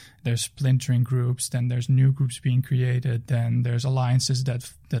 There's splintering groups, then there's new groups being created, then there's alliances that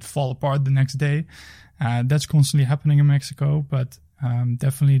fall apart the next day. That's constantly happening in Mexico, but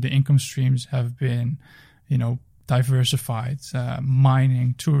definitely the income streams have been, diversified.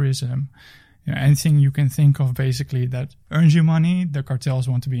 Mining, tourism, anything you can think of basically that earns you money, the cartels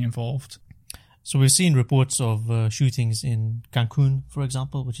want to be involved. So we've seen reports of shootings in Cancun, for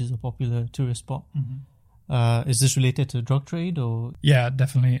example, which is a popular tourist spot. Mm-hmm. Is this related to drug trade or? Yeah,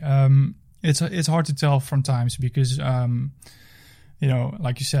 definitely. It's hard to tell from times because,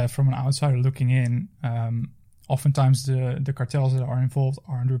 like you said, from an outsider looking in, oftentimes the cartels that are involved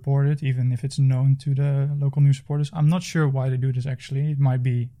aren't reported, even if it's known to the local news reporters. I'm not sure why they do this actually. It might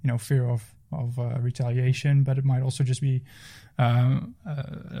be, fear of retaliation, but it might also just be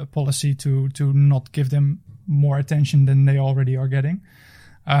a policy to not give them more attention than they already are getting.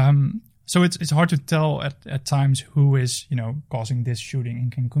 So it's hard to tell at times who is causing this shooting in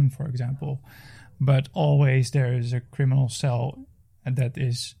Cancun, for example. But always there is a criminal cell that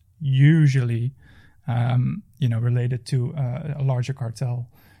is usually related to a larger cartel.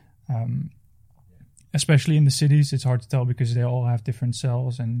 Especially in the cities, it's hard to tell because they all have different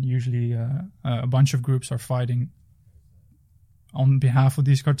cells, and usually a bunch of groups are fighting on behalf of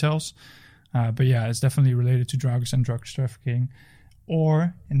these cartels. But yeah, it's definitely related to drugs and drugs trafficking.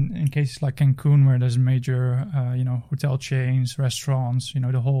 Or in cases like Cancun, where there's major, hotel chains, restaurants,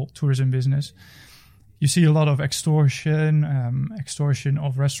 the whole tourism business, you see a lot of extortion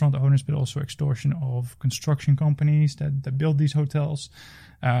of restaurant owners, but also extortion of construction companies that build these hotels.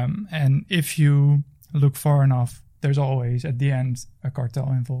 And if you look far enough, there's always, at the end, a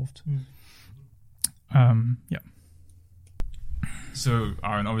cartel involved. Yeah. So,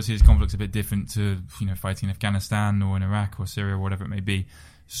 Aaron, obviously this conflict's a bit different to, fighting in Afghanistan or in Iraq or Syria or whatever it may be.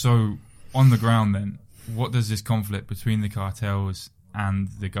 So, on the ground then, what does this conflict between the cartels and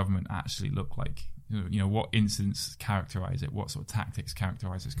the government actually look like? What incidents characterize it? What sort of tactics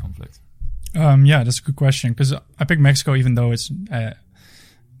characterize this conflict? Yeah, that's a good question, because I picked Mexico even though it's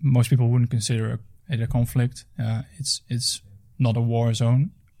most people wouldn't consider it a conflict. It's not a war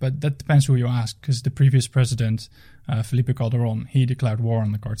zone, but that depends who you ask, because the previous president, Felipe Calderón, he declared war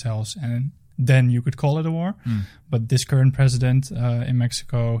on the cartels, and then you could call it a war. But this current president in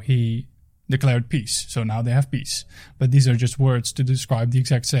Mexico, he declared peace, so now they have peace. But these are just words to describe the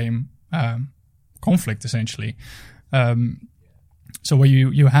exact same conflict, essentially. So what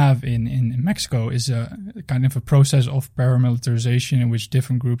you have in Mexico is a kind of a process of paramilitarization in which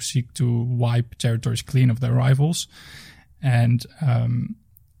different groups seek to wipe territories clean of their rivals. And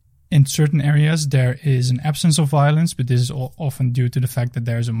in certain areas, there is an absence of violence, but this is often due to the fact that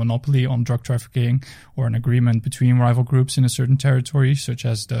there is a monopoly on drug trafficking or an agreement between rival groups in a certain territory, such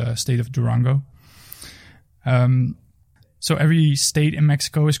as the state of Durango. So every state in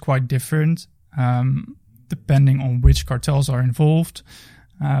Mexico is quite different, depending on which cartels are involved.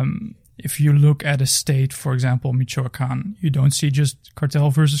 If you look at a state, for example, Michoacán, you don't see just cartel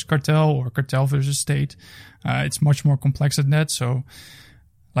versus cartel or cartel versus state. It's much more complex than that. So,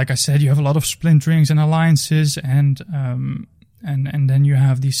 like I said, you have a lot of splinterings and alliances, and then you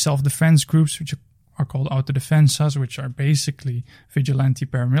have these self-defense groups, which are called autodefensas, which are basically vigilante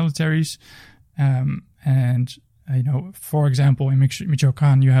paramilitaries. For example, in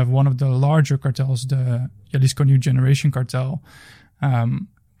Michoacán, you have one of the larger cartels, the Jalisco New Generation cartel,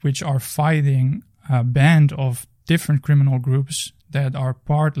 which are fighting a band of different criminal groups that are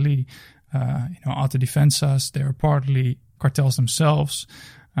partly, autodefensas. They are partly cartels themselves.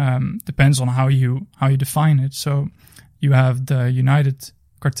 Depends on how you define it. So you have the United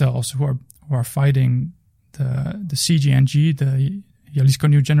Cartels who are fighting the CGNG, the Jalisco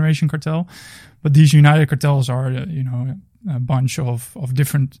New Generation cartel. But these United Cartels are, a bunch of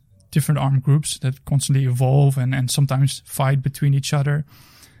different armed groups that constantly evolve and sometimes fight between each other.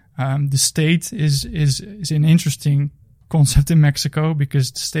 The state is an interesting concept in Mexico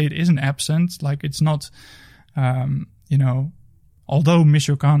because the state isn't absent. Like, it's not, although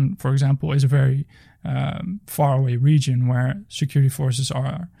Michoacán, for example, is a very far away region where security forces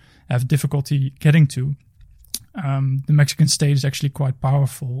have difficulty getting to. The Mexican state is actually quite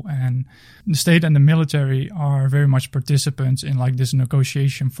powerful, and the state and the military are very much participants in this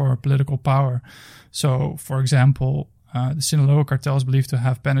negotiation for political power. So, for example, the Sinaloa cartel is believed to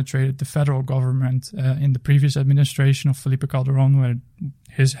have penetrated the federal government in the previous administration of Felipe Calderón, where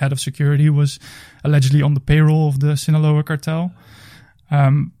his head of security was allegedly on the payroll of the Sinaloa cartel.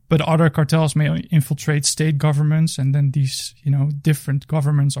 But other cartels may infiltrate state governments, and then these, different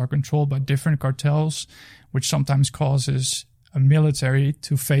governments are controlled by different cartels, which sometimes causes a military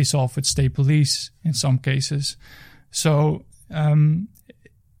to face off with state police in some cases. So the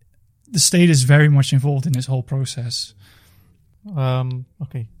state is very much involved in this whole process.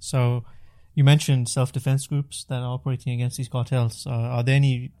 Okay, so you mentioned self-defense groups that are operating against these cartels. Are there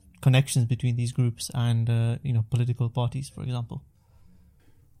any connections between these groups and political parties, for example?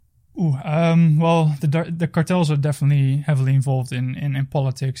 Well, the cartels are definitely heavily involved in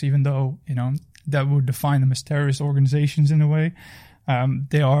politics, even though, that would define them as terrorist organizations in a way.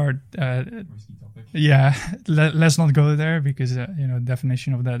 They are, let's not go there because,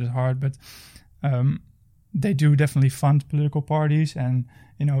 definition of that is hard, but, they do definitely fund political parties. And,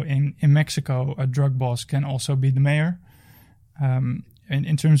 in Mexico, a drug boss can also be the mayor.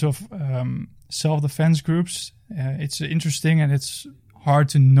 In terms of, self-defense groups, it's interesting and it's hard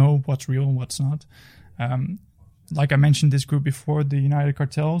to know what's real and what's not. Like I mentioned this group before, the United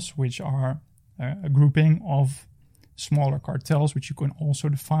Cartels, which are a grouping of smaller cartels, which you can also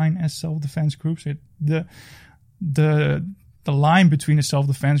define as self-defense groups. The line between a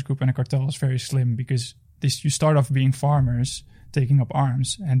self-defense group and a cartel is very slim because you start off being farmers taking up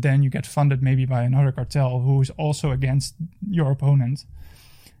arms, and then you get funded maybe by another cartel who is also against your opponent.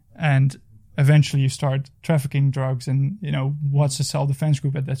 And eventually you start trafficking drugs, and, what's a self-defense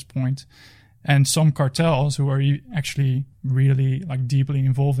group at that point? And some cartels who are actually really deeply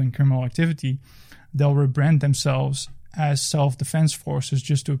involved in criminal activity, they'll rebrand themselves as self-defense forces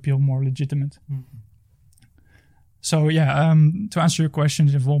just to appear more legitimate. Mm-hmm. So to answer your question,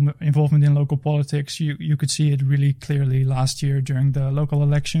 involvement in local politics, you could see it really clearly last year during the local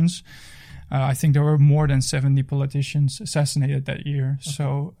elections. I think there were more than 70 politicians assassinated that year. Okay.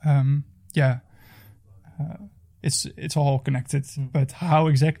 So, it's all connected, but how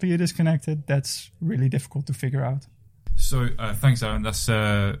exactly it is connected, that's really difficult to figure out. So thanks, Aaron. That's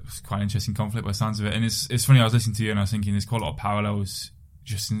quite an interesting conflict by the sounds of it. And it's funny, I was listening to you and I was thinking there's quite a lot of parallels,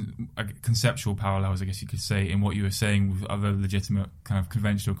 just conceptual parallels, I guess you could say, in what you were saying with other legitimate kind of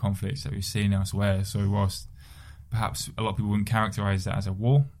conventional conflicts that we're seeing elsewhere. So whilst perhaps a lot of people wouldn't characterize that as a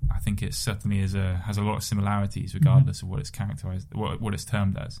war, I think it certainly has a lot of similarities regardless of what it's characterized, what it's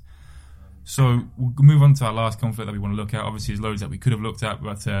termed as. So we'll move on to our last conflict that we want to look at. Obviously, there's loads that we could have looked at,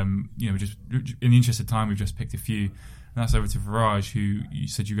 but just in the interest of time, we've just picked a few. And that's over to Viraj, who you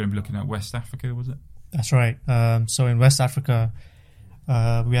said you're going to be looking at West Africa, was it? That's right. So in West Africa,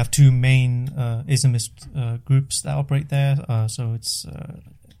 we have two main Islamist groups that operate there. So it's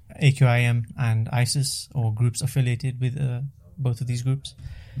AQIM and ISIS, or groups affiliated with both of these groups.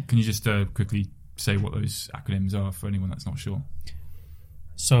 Can you just quickly say what those acronyms are for anyone that's not sure?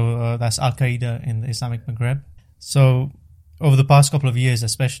 So that's Al-Qaeda in the Islamic Maghreb. So over the past couple of years,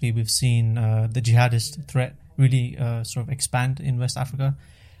 especially, we've seen the jihadist threat really sort of expand in West Africa.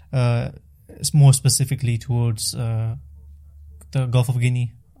 It's more specifically towards the Gulf of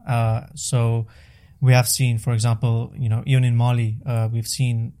Guinea. So we have seen, for example, even in Mali, we've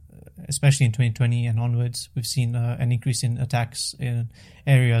seen, especially in 2020 and onwards, we've seen an increase in attacks in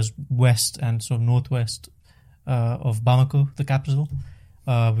areas west and sort of northwest of Bamako, the capital.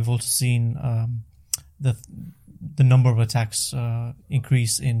 We've also seen the number of attacks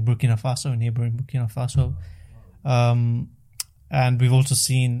increase in Burkina Faso, neighboring Burkina Faso. And we've also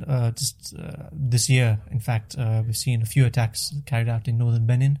seen just this year, in fact, we've seen a few attacks carried out in northern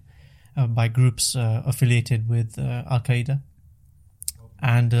Benin by groups affiliated with Al-Qaeda.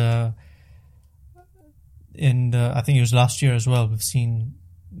 And I think it was last year as well, we've seen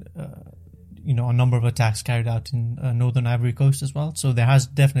a number of attacks carried out in northern Ivory Coast as well. So there has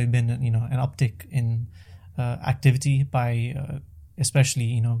definitely been an uptick in activity by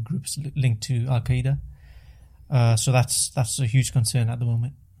especially groups linked to Al-Qaeda. So that's a huge concern at the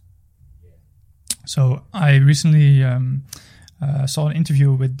moment. So I recently saw an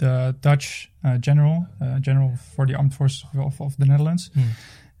interview with the Dutch general for the armed forces of the Netherlands.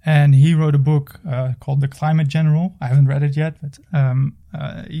 And he wrote a book called The Climate General. I haven't read it yet, but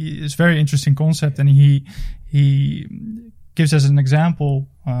it's a very interesting concept. And he gives as an example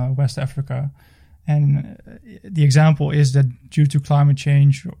West Africa. And the example is that due to climate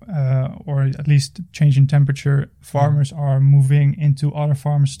change, or at least change in temperature, farmers are moving into other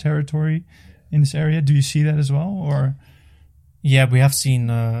farmers' territory in this area. Do you see that as well? Or yeah, we have seen.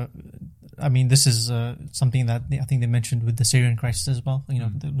 This is something that I think they mentioned with the Syrian crisis as well.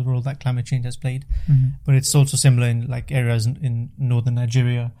 The role that climate change has played, but it's also similar in like areas in northern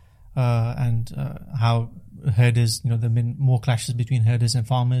Nigeria, and how herders, there've been more clashes between herders and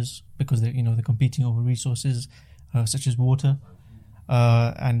farmers because they're competing over resources such as water,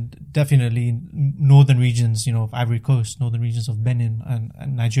 and definitely in northern regions, of Ivory Coast, northern regions of Benin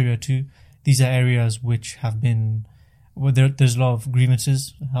and Nigeria too. These are areas which have been where there's a lot of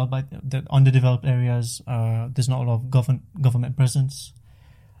grievances held by the underdeveloped areas. There's not a lot of government presence,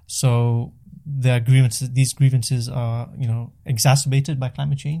 so these grievances are exacerbated by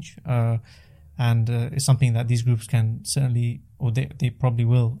climate change. And it's something that these groups can certainly, or they probably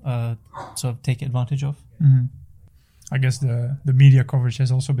will, sort of take advantage of. Mm-hmm. I guess the media coverage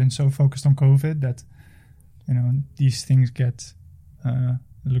has also been so focused on COVID that, these things get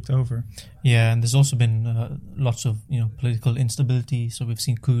looked over. Yeah, and there's also been lots of, political instability. So we've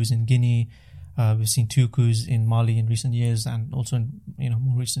seen coups in Guinea, we've seen 2 coups in Mali in recent years, and also,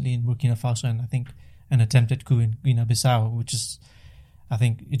 more recently in Burkina Faso, and I think an attempted coup in Guinea-Bissau, which is, I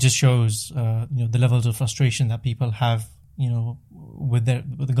think it just shows, the levels of frustration that people have, with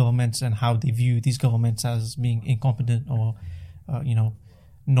the governments and how they view these governments as being incompetent or,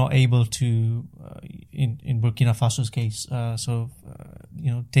 not able to, in Burkina Faso's case,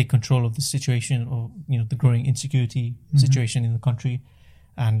 take control of the situation or, the growing insecurity situation in the country,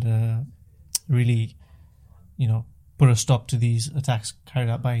 and really, put a stop to these attacks carried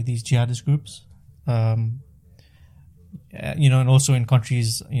out by these jihadist groups. And also in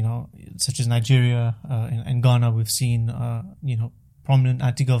countries, such as Nigeria and Ghana, we've seen, prominent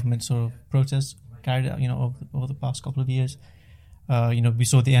anti-government sort of protests carried out, over the past couple of years. We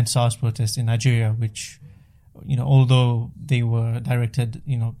saw the End-SARS protests in Nigeria, which, although they were directed,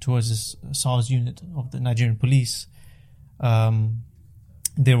 towards this SARS unit of the Nigerian police,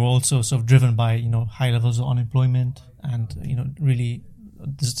 they were also sort of driven by, high levels of unemployment and, really,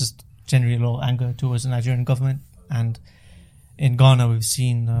 there's just generally a lot of anger towards the Nigerian government. And in Ghana, we've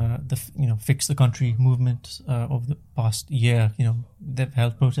seen the Fix the Country movement over the past year. They've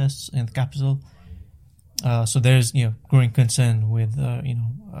held protests in the capital, So there's growing concern with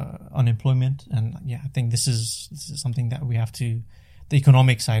unemployment, and I think this is something that we have to. The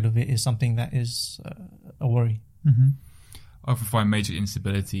economic side of it is something that is a worry. Mm-hmm. I often find major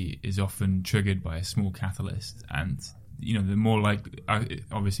instability is often triggered by a small catalyst, and the more likely,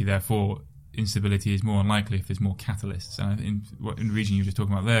 obviously, therefore, instability is more unlikely if there's more catalysts. And in the region you were just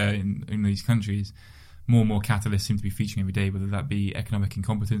talking about there, in these countries, more and more catalysts seem to be featuring every day, whether that be economic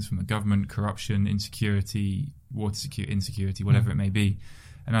incompetence from the government, corruption, insecurity, water insecurity, whatever it may be.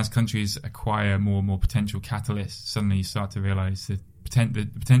 And as countries acquire more and more potential catalysts, suddenly you start to realise the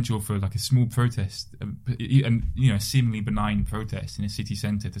potential for like a small protest, and seemingly benign protest in a city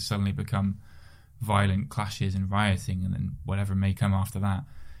centre to suddenly become violent clashes and rioting, and then whatever may come after that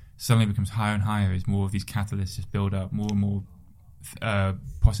suddenly becomes higher and higher as more of these catalysts just build up, more and more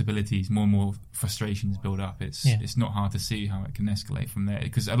possibilities, more and more frustrations build up. It's not hard to see how it can escalate from there,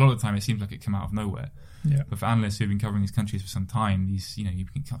 because a lot of the time it seems like it come out of nowhere. Yeah. But for analysts who've been covering these countries for some time,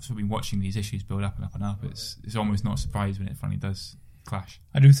 you've been watching these issues build up and up and up. It's almost not a surprise when it finally does clash.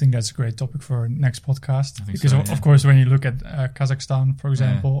 I do think that's a great topic for our next podcast, because of course when you look at Kazakhstan, for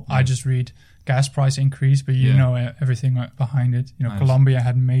example, I just read gas price increase, but everything behind it. Nice. Colombia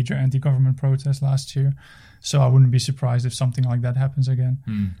had major anti-government protests last year, so I wouldn't be surprised if something like that happens again.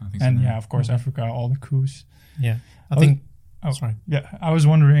 I think so. Of course, Africa, all the coups. Yeah, sorry. Yeah, I was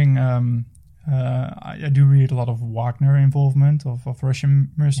wondering. I do read a lot of Wagner involvement of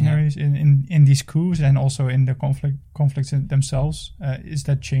Russian mercenaries in these coups, and also in the conflicts themselves. Is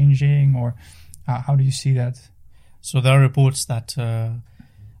that changing, or how do you see that? So there are reports that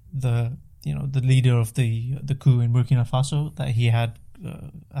the leader of the coup in Burkina Faso, that he had,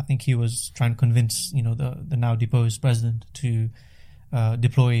 I think he was trying to convince the now deposed president to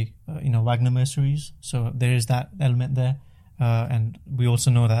deploy Wagner mercenaries. So there is that element there. And we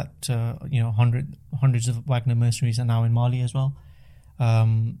also know that hundreds of Wagner mercenaries are now in Mali as well,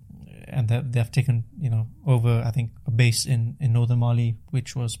 and they've taken over, I think, a base in northern Mali,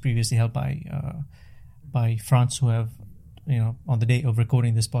 which was previously held by France, who have on the date of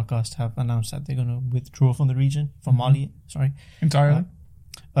recording this podcast have announced that they're going to withdraw from the region, from Mali. Sorry, entirely.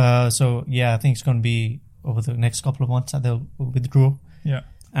 I think it's going to be over the next couple of months that they'll withdraw. Yeah,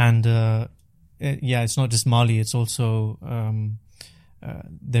 and. It's not just Mali; it's also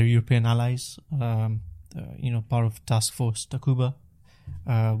their European allies. Part of Task Force Takuba,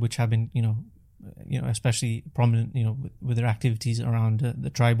 which have been, especially prominent, with their activities around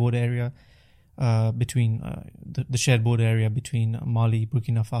the tri-border area, between the shared border area between Mali,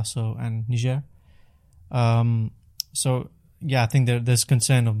 Burkina Faso, and Niger. I think there's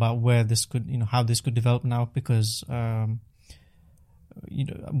concern about where this could, how this could develop now, because.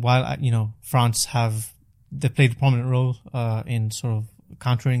 While France they played a prominent role in sort of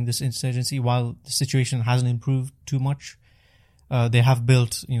countering this insurgency, while the situation hasn't improved too much, they have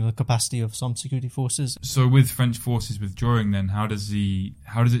built the capacity of some security forces. So with French forces withdrawing, then how does it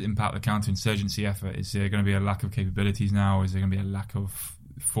impact the counterinsurgency effort? Is there going to be a lack of capabilities now? Is there going to be a lack of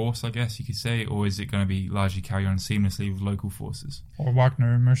force, I guess you could say, or is it going to be largely carry on seamlessly with local forces or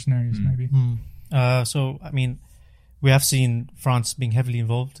Wagner mercenaries maybe? We have seen France being heavily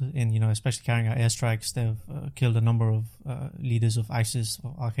involved in, especially carrying out airstrikes. They've killed a number of leaders of ISIS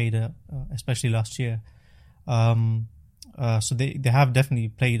or Al-Qaeda, especially last year. So they have definitely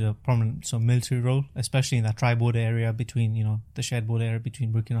played a prominent military role, especially in that tri-border area between, the shared border area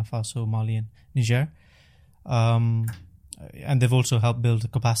between Burkina Faso, Mali, and Niger. And they've also helped build the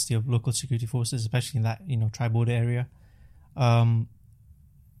capacity of local security forces, especially in that, tri-border area.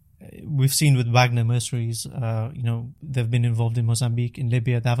 We've seen with Wagner mercenaries, they've been involved in Mozambique, in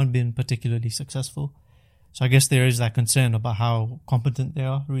Libya. They haven't been particularly successful. So I guess there is that concern about how competent they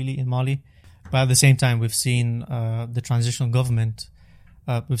are really in Mali. But at the same time, we've seen the transitional government,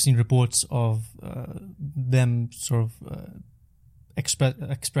 we've seen reports of them sort of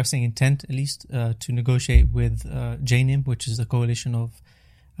expressing intent, at least, to negotiate with JNIM, which is the coalition of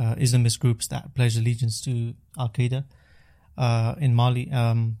Islamist groups that pledge allegiance to Al-Qaeda. In Mali,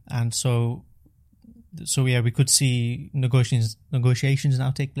 and so we could see negotiations now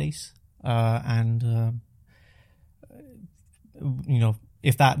take place, and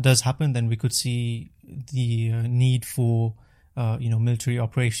if that does happen, then we could see the need for military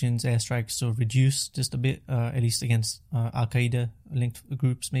operations, airstrikes, to reduce just a bit, at least against Al-Qaeda linked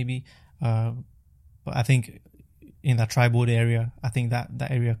groups, maybe. But I think in that tri-border area, I think that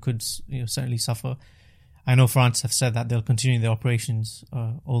area could certainly suffer. I know France have said that they'll continue their operations,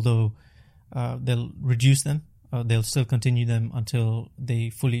 although they'll reduce them. They'll still continue them until they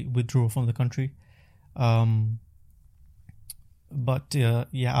fully withdraw from the country. After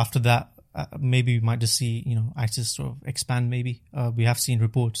that, maybe we might just see, ISIS sort of expand maybe. We have seen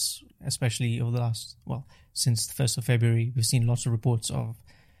reports, especially over the since the 1st of February, we've seen lots of reports of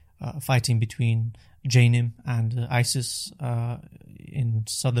fighting between Jainim and ISIS in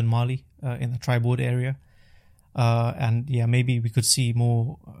southern Mali, in the Tribord area. Maybe we could see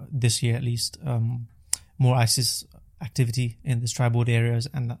more this year at least, more ISIS activity in this Tribord areas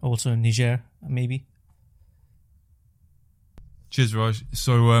and also in Niger, maybe. Cheers, Raj.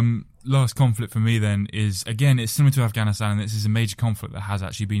 So, last conflict for me then is, again, it's similar to Afghanistan, and this is a major conflict that has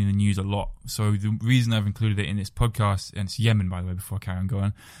actually been in the news a lot. So the reason I've included it in this podcast, and it's Yemen, by the way, before I carry on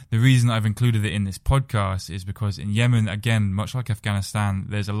going, the reason I've included it in this podcast is because in Yemen, again, much like Afghanistan,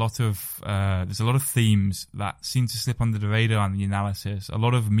 there's a lot of themes that seem to slip under the radar in the analysis, a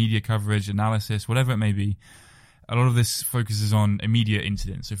lot of media coverage, analysis, whatever it may be. A lot of this focuses on immediate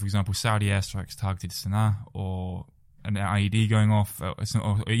incidents. So, for example, Saudi airstrikes targeted Sana'a, or an IED going off, or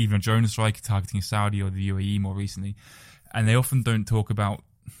even a drone strike targeting Saudi or the UAE more recently. And they often don't talk about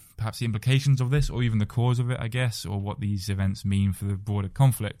perhaps the implications of this, or even the cause of it, I guess, or what these events mean for the broader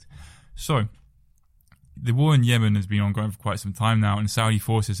conflict. So, the war in Yemen has been ongoing for quite some time now, and Saudi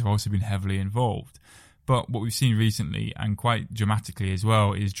forces have also been heavily involved. But what we've seen recently, and quite dramatically as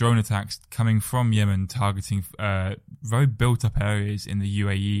well, is drone attacks coming from Yemen targeting very built-up areas in the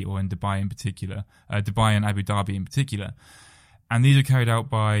UAE, or in Dubai in particular, Dubai and Abu Dhabi in particular. And these are carried out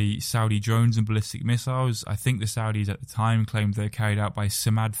by Saudi drones and ballistic missiles. I think the Saudis at the time claimed they're carried out by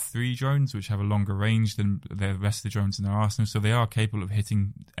Samad 3 drones, which have a longer range than the rest of the drones in their arsenal. So they are capable of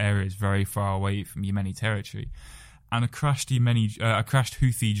hitting areas very far away from Yemeni territory. And a crashed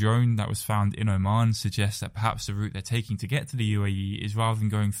Houthi drone that was found in Oman suggests that perhaps the route they're taking to get to the UAE is, rather than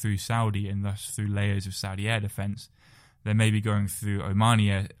going through Saudi and thus through layers of Saudi air defense, they may be going through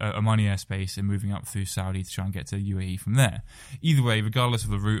Omani airspace and moving up through Saudi to try and get to the UAE from there. Either way, regardless of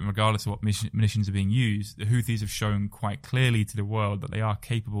the route and regardless of what munitions are being used, the Houthis have shown quite clearly to the world that they are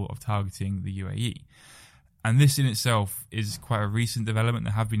capable of targeting the UAE. And this in itself is quite a recent development.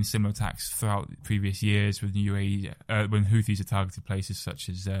 There have been similar attacks throughout previous years with the UAE, when Houthis have targeted places such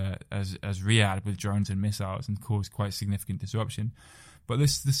as Riyadh with drones and missiles and caused quite significant disruption. But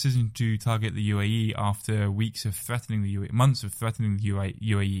this decision to target the UAE after weeks of threatening the UAE, months of threatening the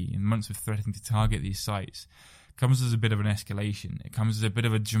UAE, and months of threatening to target these sites, comes as a bit of an escalation. It comes as a bit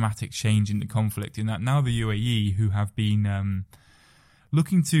of a dramatic change in the conflict, in that now the UAE, who have been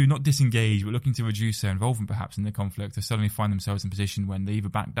looking to not disengage, but looking to reduce their involvement perhaps in the conflict, to suddenly find themselves in a position when they either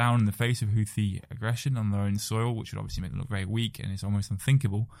back down in the face of Houthi aggression on their own soil, which would obviously make them look very weak and is almost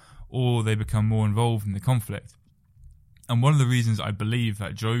unthinkable, or they become more involved in the conflict. And one of the reasons I believe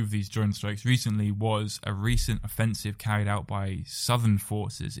that drove these drone strikes recently was a recent offensive carried out by southern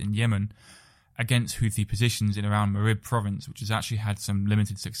forces in Yemen against Houthi positions in around Marib province, which has actually had some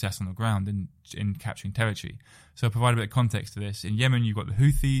limited success on the ground in capturing territory. So I'll provide a bit of context to this. In Yemen, you've got the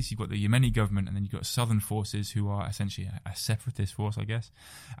Houthis, you've got the Yemeni government, and then you've got southern forces who are essentially a separatist force, I guess.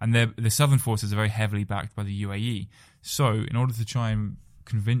 And the southern forces are very heavily backed by the UAE. So in order to try and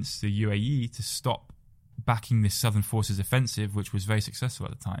convince the UAE to stop backing this southern forces offensive, which was very successful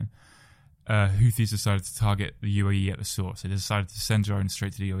at the time, Houthis decided to target the UAE at the source. They decided to send drones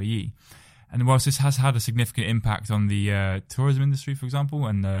straight to the UAE. And whilst this has had a significant impact on the tourism industry, for example,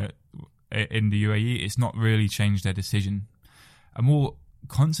 and in the UAE, it's not really changed their decision. A more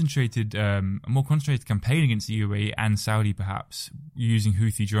concentrated campaign against the UAE and Saudi, perhaps using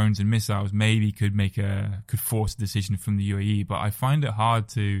Houthi drones and missiles, maybe could force a decision from the UAE. But I find it hard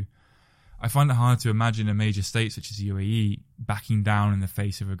to imagine a major state such as the UAE backing down in the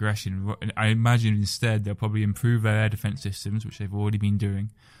face of aggression. I imagine instead they'll probably improve their air defense systems, which they've already been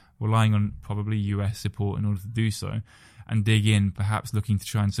doing, relying on probably US support in order to do so, and dig in, perhaps looking to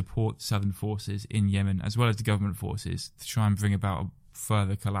try and support southern forces in Yemen, as well as the government forces, to try and bring about a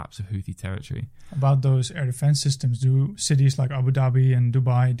further collapse of Houthi territory. About those air defense systems, do cities like Abu Dhabi and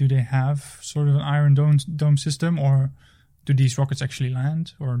Dubai, do they have sort of an Iron Dome system, or do these rockets actually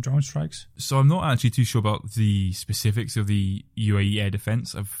land, or drone strikes? So I'm not actually too sure about the specifics of the UAE air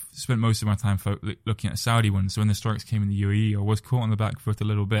defense. I've spent most of my time looking at Saudi ones. So when the strikes came in the UAE, I was caught on the back foot a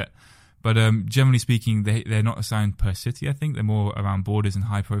little bit. But generally speaking, they're not assigned per city, I think. They're more around borders and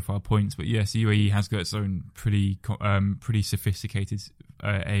high-profile points. But yes, the UAE has got its own pretty sophisticated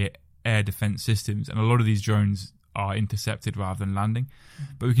air defense systems. And a lot of these drones are intercepted rather than landing.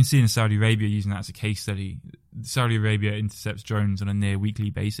 But we can see in Saudi Arabia, using that as a case study, Saudi Arabia intercepts drones on a near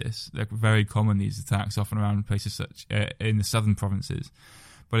weekly basis. They're very common, these attacks, often around places such in the southern provinces.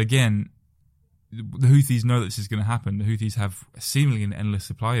 But again, the Houthis know that this is going to happen. The Houthis have seemingly an endless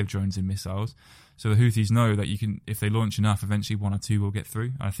supply of drones and missiles. So the Houthis know that if they launch enough, eventually one or two will get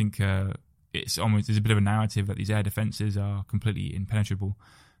through. I think there's a bit of a narrative that these air defenses are completely impenetrable.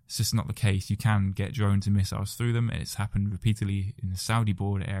 It's just not the case. You can get drones and missiles through them. It's happened repeatedly in the Saudi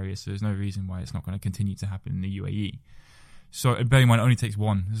border area, so there's no reason why it's not going to continue to happen in the UAE. So bearing in mind, it only takes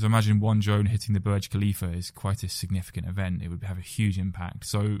one. So imagine one drone hitting the Burj Khalifa is quite a significant event. It would have a huge impact.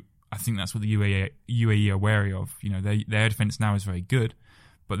 So I think that's what the UAE are wary of. Their air defense now is very good,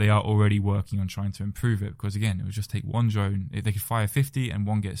 but they are already working on trying to improve it, because again, it would just take one drone. If they could fire 50 and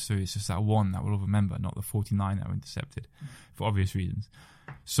one gets through, it's just that one that we'll remember, not the 49 that were intercepted, for obvious reasons.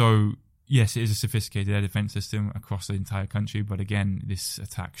 So yes, it is a sophisticated air defense system across the entire country, but again, this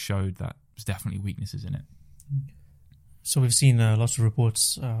attack showed that there's definitely weaknesses in it. So we've seen lots of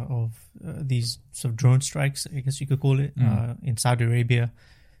reports of these sort of drone strikes, I guess you could call it, in Saudi Arabia.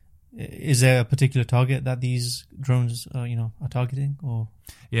 Is there a particular target that these drones, are targeting? Or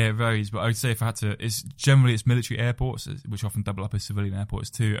yeah, it varies. But I would say if I had to, it's military airports, which often double up as civilian airports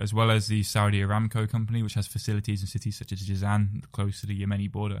too, as well as the Saudi Aramco company, which has facilities in cities such as Jazan, close to the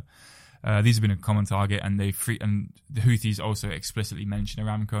Yemeni border. These have been a common target, and the Houthis also explicitly mention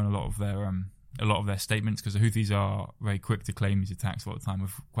Aramco in a lot of their statements, because the Houthis are very quick to claim these attacks all the time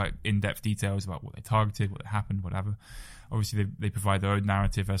with quite in-depth details about what they targeted, what happened, whatever. Obviously, they provide their own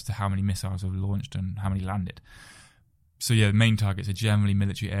narrative as to how many missiles have launched and how many landed. So yeah, the main targets are generally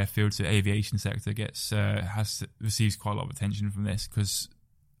military airfields. The aviation sector receives quite a lot of attention from this, because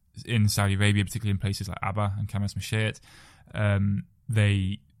in Saudi Arabia, particularly in places like Aba and Khamis Mashayat,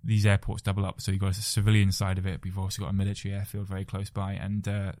 these airports double up. So you've got a civilian side of it, but you've also got a military airfield very close by, and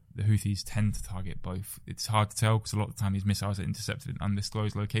the Houthis tend to target both. It's hard to tell, because a lot of the time these missiles are intercepted in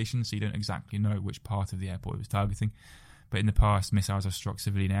undisclosed locations, so you don't exactly know which part of the airport it was targeting. But in the past, missiles have struck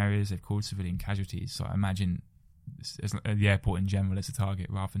civilian areas. They've caused civilian casualties. So I imagine the airport in general is a target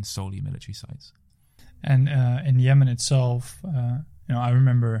rather than solely military sites. And in Yemen itself, I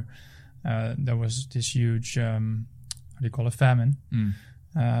remember there was this huge, famine.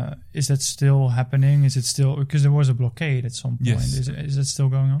 Is that still happening? Is it still, because there was a blockade at some point? Yes. Is it still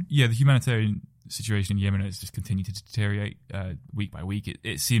going on? Yeah, the humanitarian situation in Yemen has just continued to deteriorate week by week.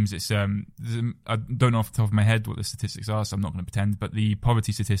 It seems I don't know off the top of my head what the statistics are, so I'm not going to pretend, but the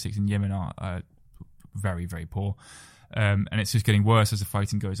poverty statistics in Yemen are very, very poor. And it's just getting worse as the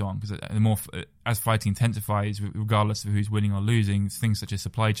fighting goes on, because as fighting intensifies, regardless of who's winning or losing, things such as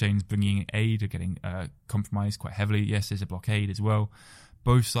supply chains bringing aid are getting compromised quite heavily. Yes, there's a blockade as well.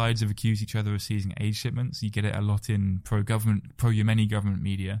 Both sides have accused each other of seizing aid shipments. You get it a lot in pro-Yemeni government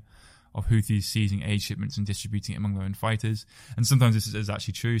media, of Houthis seizing aid shipments and distributing it among their own fighters. And sometimes this is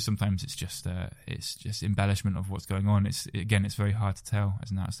actually true. Sometimes it's just embellishment of what's going on. It's very hard to tell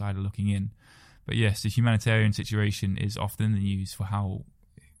as an outsider looking in. But yes, the humanitarian situation is often in the news for how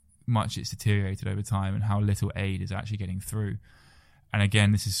much it's deteriorated over time and how little aid is actually getting through. And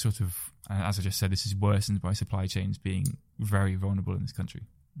again, this is sort of, as I just said, this is worsened by supply chains being very vulnerable in this country.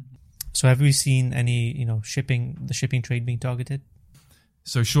 So have we seen any, the shipping trade being targeted?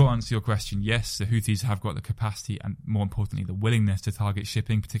 So short answer to your question, yes, the Houthis have got the capacity and, more importantly, the willingness to target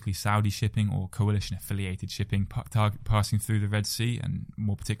shipping, particularly Saudi shipping or coalition-affiliated shipping passing through the Red Sea, and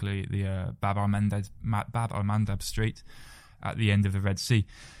more particularly the Bab al-Mandab Strait at the end of the Red Sea.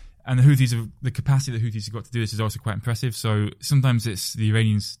 And the capacity the Houthis have got to do this is also quite impressive. So sometimes it's the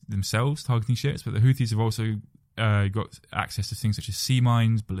Iranians themselves targeting ships, but the Houthis have also got access to things such as sea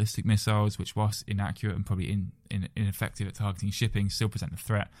mines, ballistic missiles, which, whilst inaccurate and probably ineffective at targeting shipping, still present a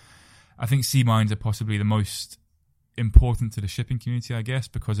threat. I think sea mines are possibly the most important to the shipping community, I guess,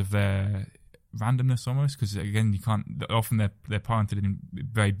 because of their randomness almost. Because again, often they're planted in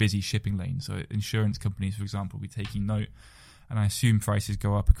very busy shipping lanes. So insurance companies, for example, will be taking note, and I assume prices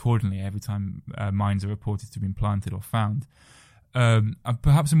go up accordingly every time mines are reported to have been planted or found.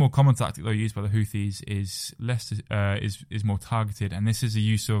 Perhaps a more common tactic though used by the Houthis is more targeted, and this is the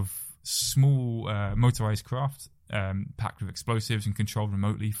use of small motorized craft packed with explosives and controlled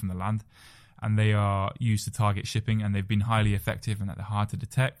remotely from the land, and they are used to target shipping, and they've been highly effective in that they're hard to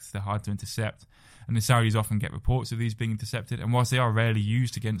detect, they're hard to intercept, and the Saudis often get reports of these being intercepted. And whilst they are rarely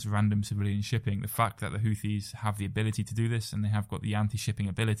used against random civilian shipping, the fact that the Houthis have the ability to do this, and they have got the anti-shipping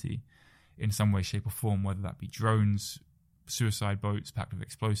ability in some way, shape or form, whether that be drones, suicide boats packed with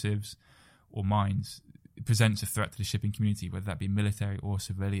explosives, or mines, it presents a threat to the shipping community, whether that be military or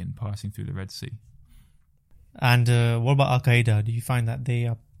civilian passing through the Red Sea. And what about Al-Qaeda? Do you find that they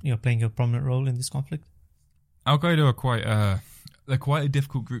are playing a prominent role in this conflict? Al-Qaeda are they're quite a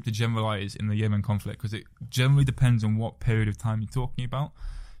difficult group to generalize in the Yemen conflict, because it generally depends on what period of time you're talking about.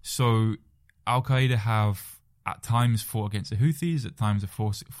 So Al-Qaeda have at times fought against the Houthis, at times have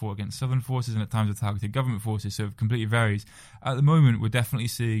fought against southern forces, and at times have targeted government forces, so it completely varies. At the moment, we're definitely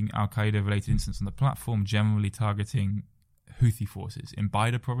seeing Al-Qaeda-related incidents on the platform, generally targeting Houthi forces in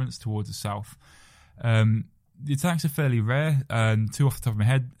Baida province towards the south. The attacks are fairly rare, and two off the top of my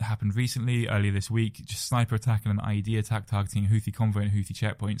head happened recently, earlier this week, just sniper attack and an IED attack targeting a Houthi convoy and a Houthi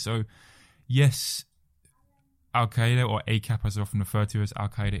checkpoint. So, yes, Al-Qaeda, or ACAP as they're often referred to as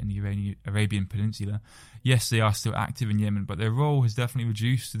Al-Qaeda in the Arabian Peninsula, yes, they are still active in Yemen, but their role has definitely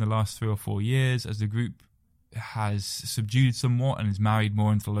reduced in the last 3 or 4 years as the group has subdued somewhat and is married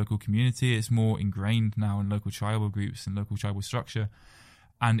more into the local community. It's more ingrained now in local tribal groups and local tribal structure.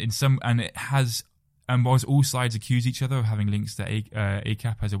 And whilst all sides accuse each other of having links to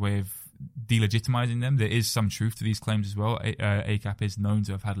ACAP as a way of delegitimizing them, there is some truth to these claims as well. ACAP is known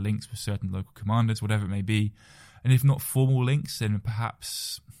to have had links with certain local commanders, whatever it may be. And if not formal links, then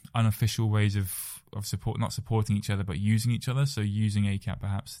perhaps unofficial ways of support, not supporting each other, but using each other. So using ACAP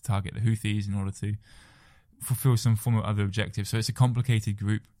perhaps to target the Houthis in order to fulfill some form of other objective. So it's a complicated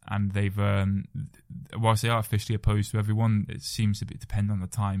group, and they've, whilst they are officially opposed to everyone, it seems to depend on the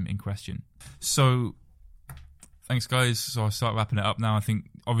time in question. So thanks, guys. So I'll start wrapping it up now. I think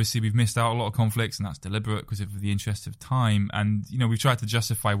obviously we've missed out a lot of conflicts, and that's deliberate because of the interest of time. And we've tried to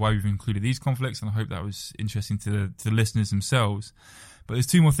justify why we've included these conflicts, and I hope that was interesting to the listeners themselves. But there's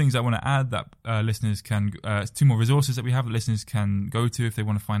two more things I want to add that listeners can, two more resources that we have that listeners can go to if they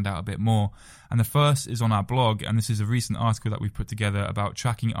want to find out a bit more. And the first is on our blog, and this is a recent article that we've put together about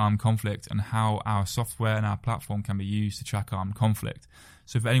tracking armed conflict and how our software and our platform can be used to track armed conflict.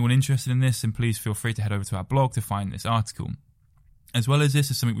 So if anyone interested in this, then please feel free to head over to our blog to find this article. As well as this,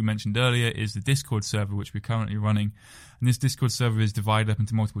 is something we mentioned earlier, is the Discord server, which we're currently running. And this Discord server is divided up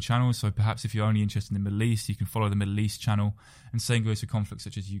into multiple channels, so perhaps if you're only interested in the Middle East, you can follow the Middle East channel. And same goes for conflicts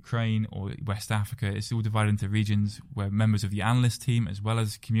such as Ukraine or West Africa. It's all divided into regions where members of the analyst team, as well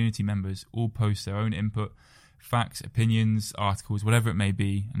as community members, all post their own input, facts, opinions, articles, whatever it may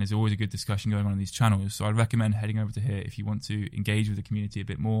be. And there's always a good discussion going on in these channels. So I'd recommend heading over to here if you want to engage with the community a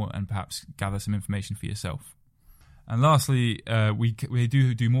bit more and perhaps gather some information for yourself. And lastly, we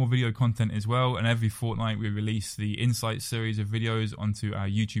do more video content as well, and every fortnight we release the Insights series of videos onto our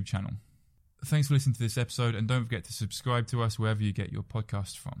YouTube channel. Thanks for listening to this episode, and don't forget to subscribe to us wherever you get your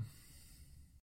podcasts from.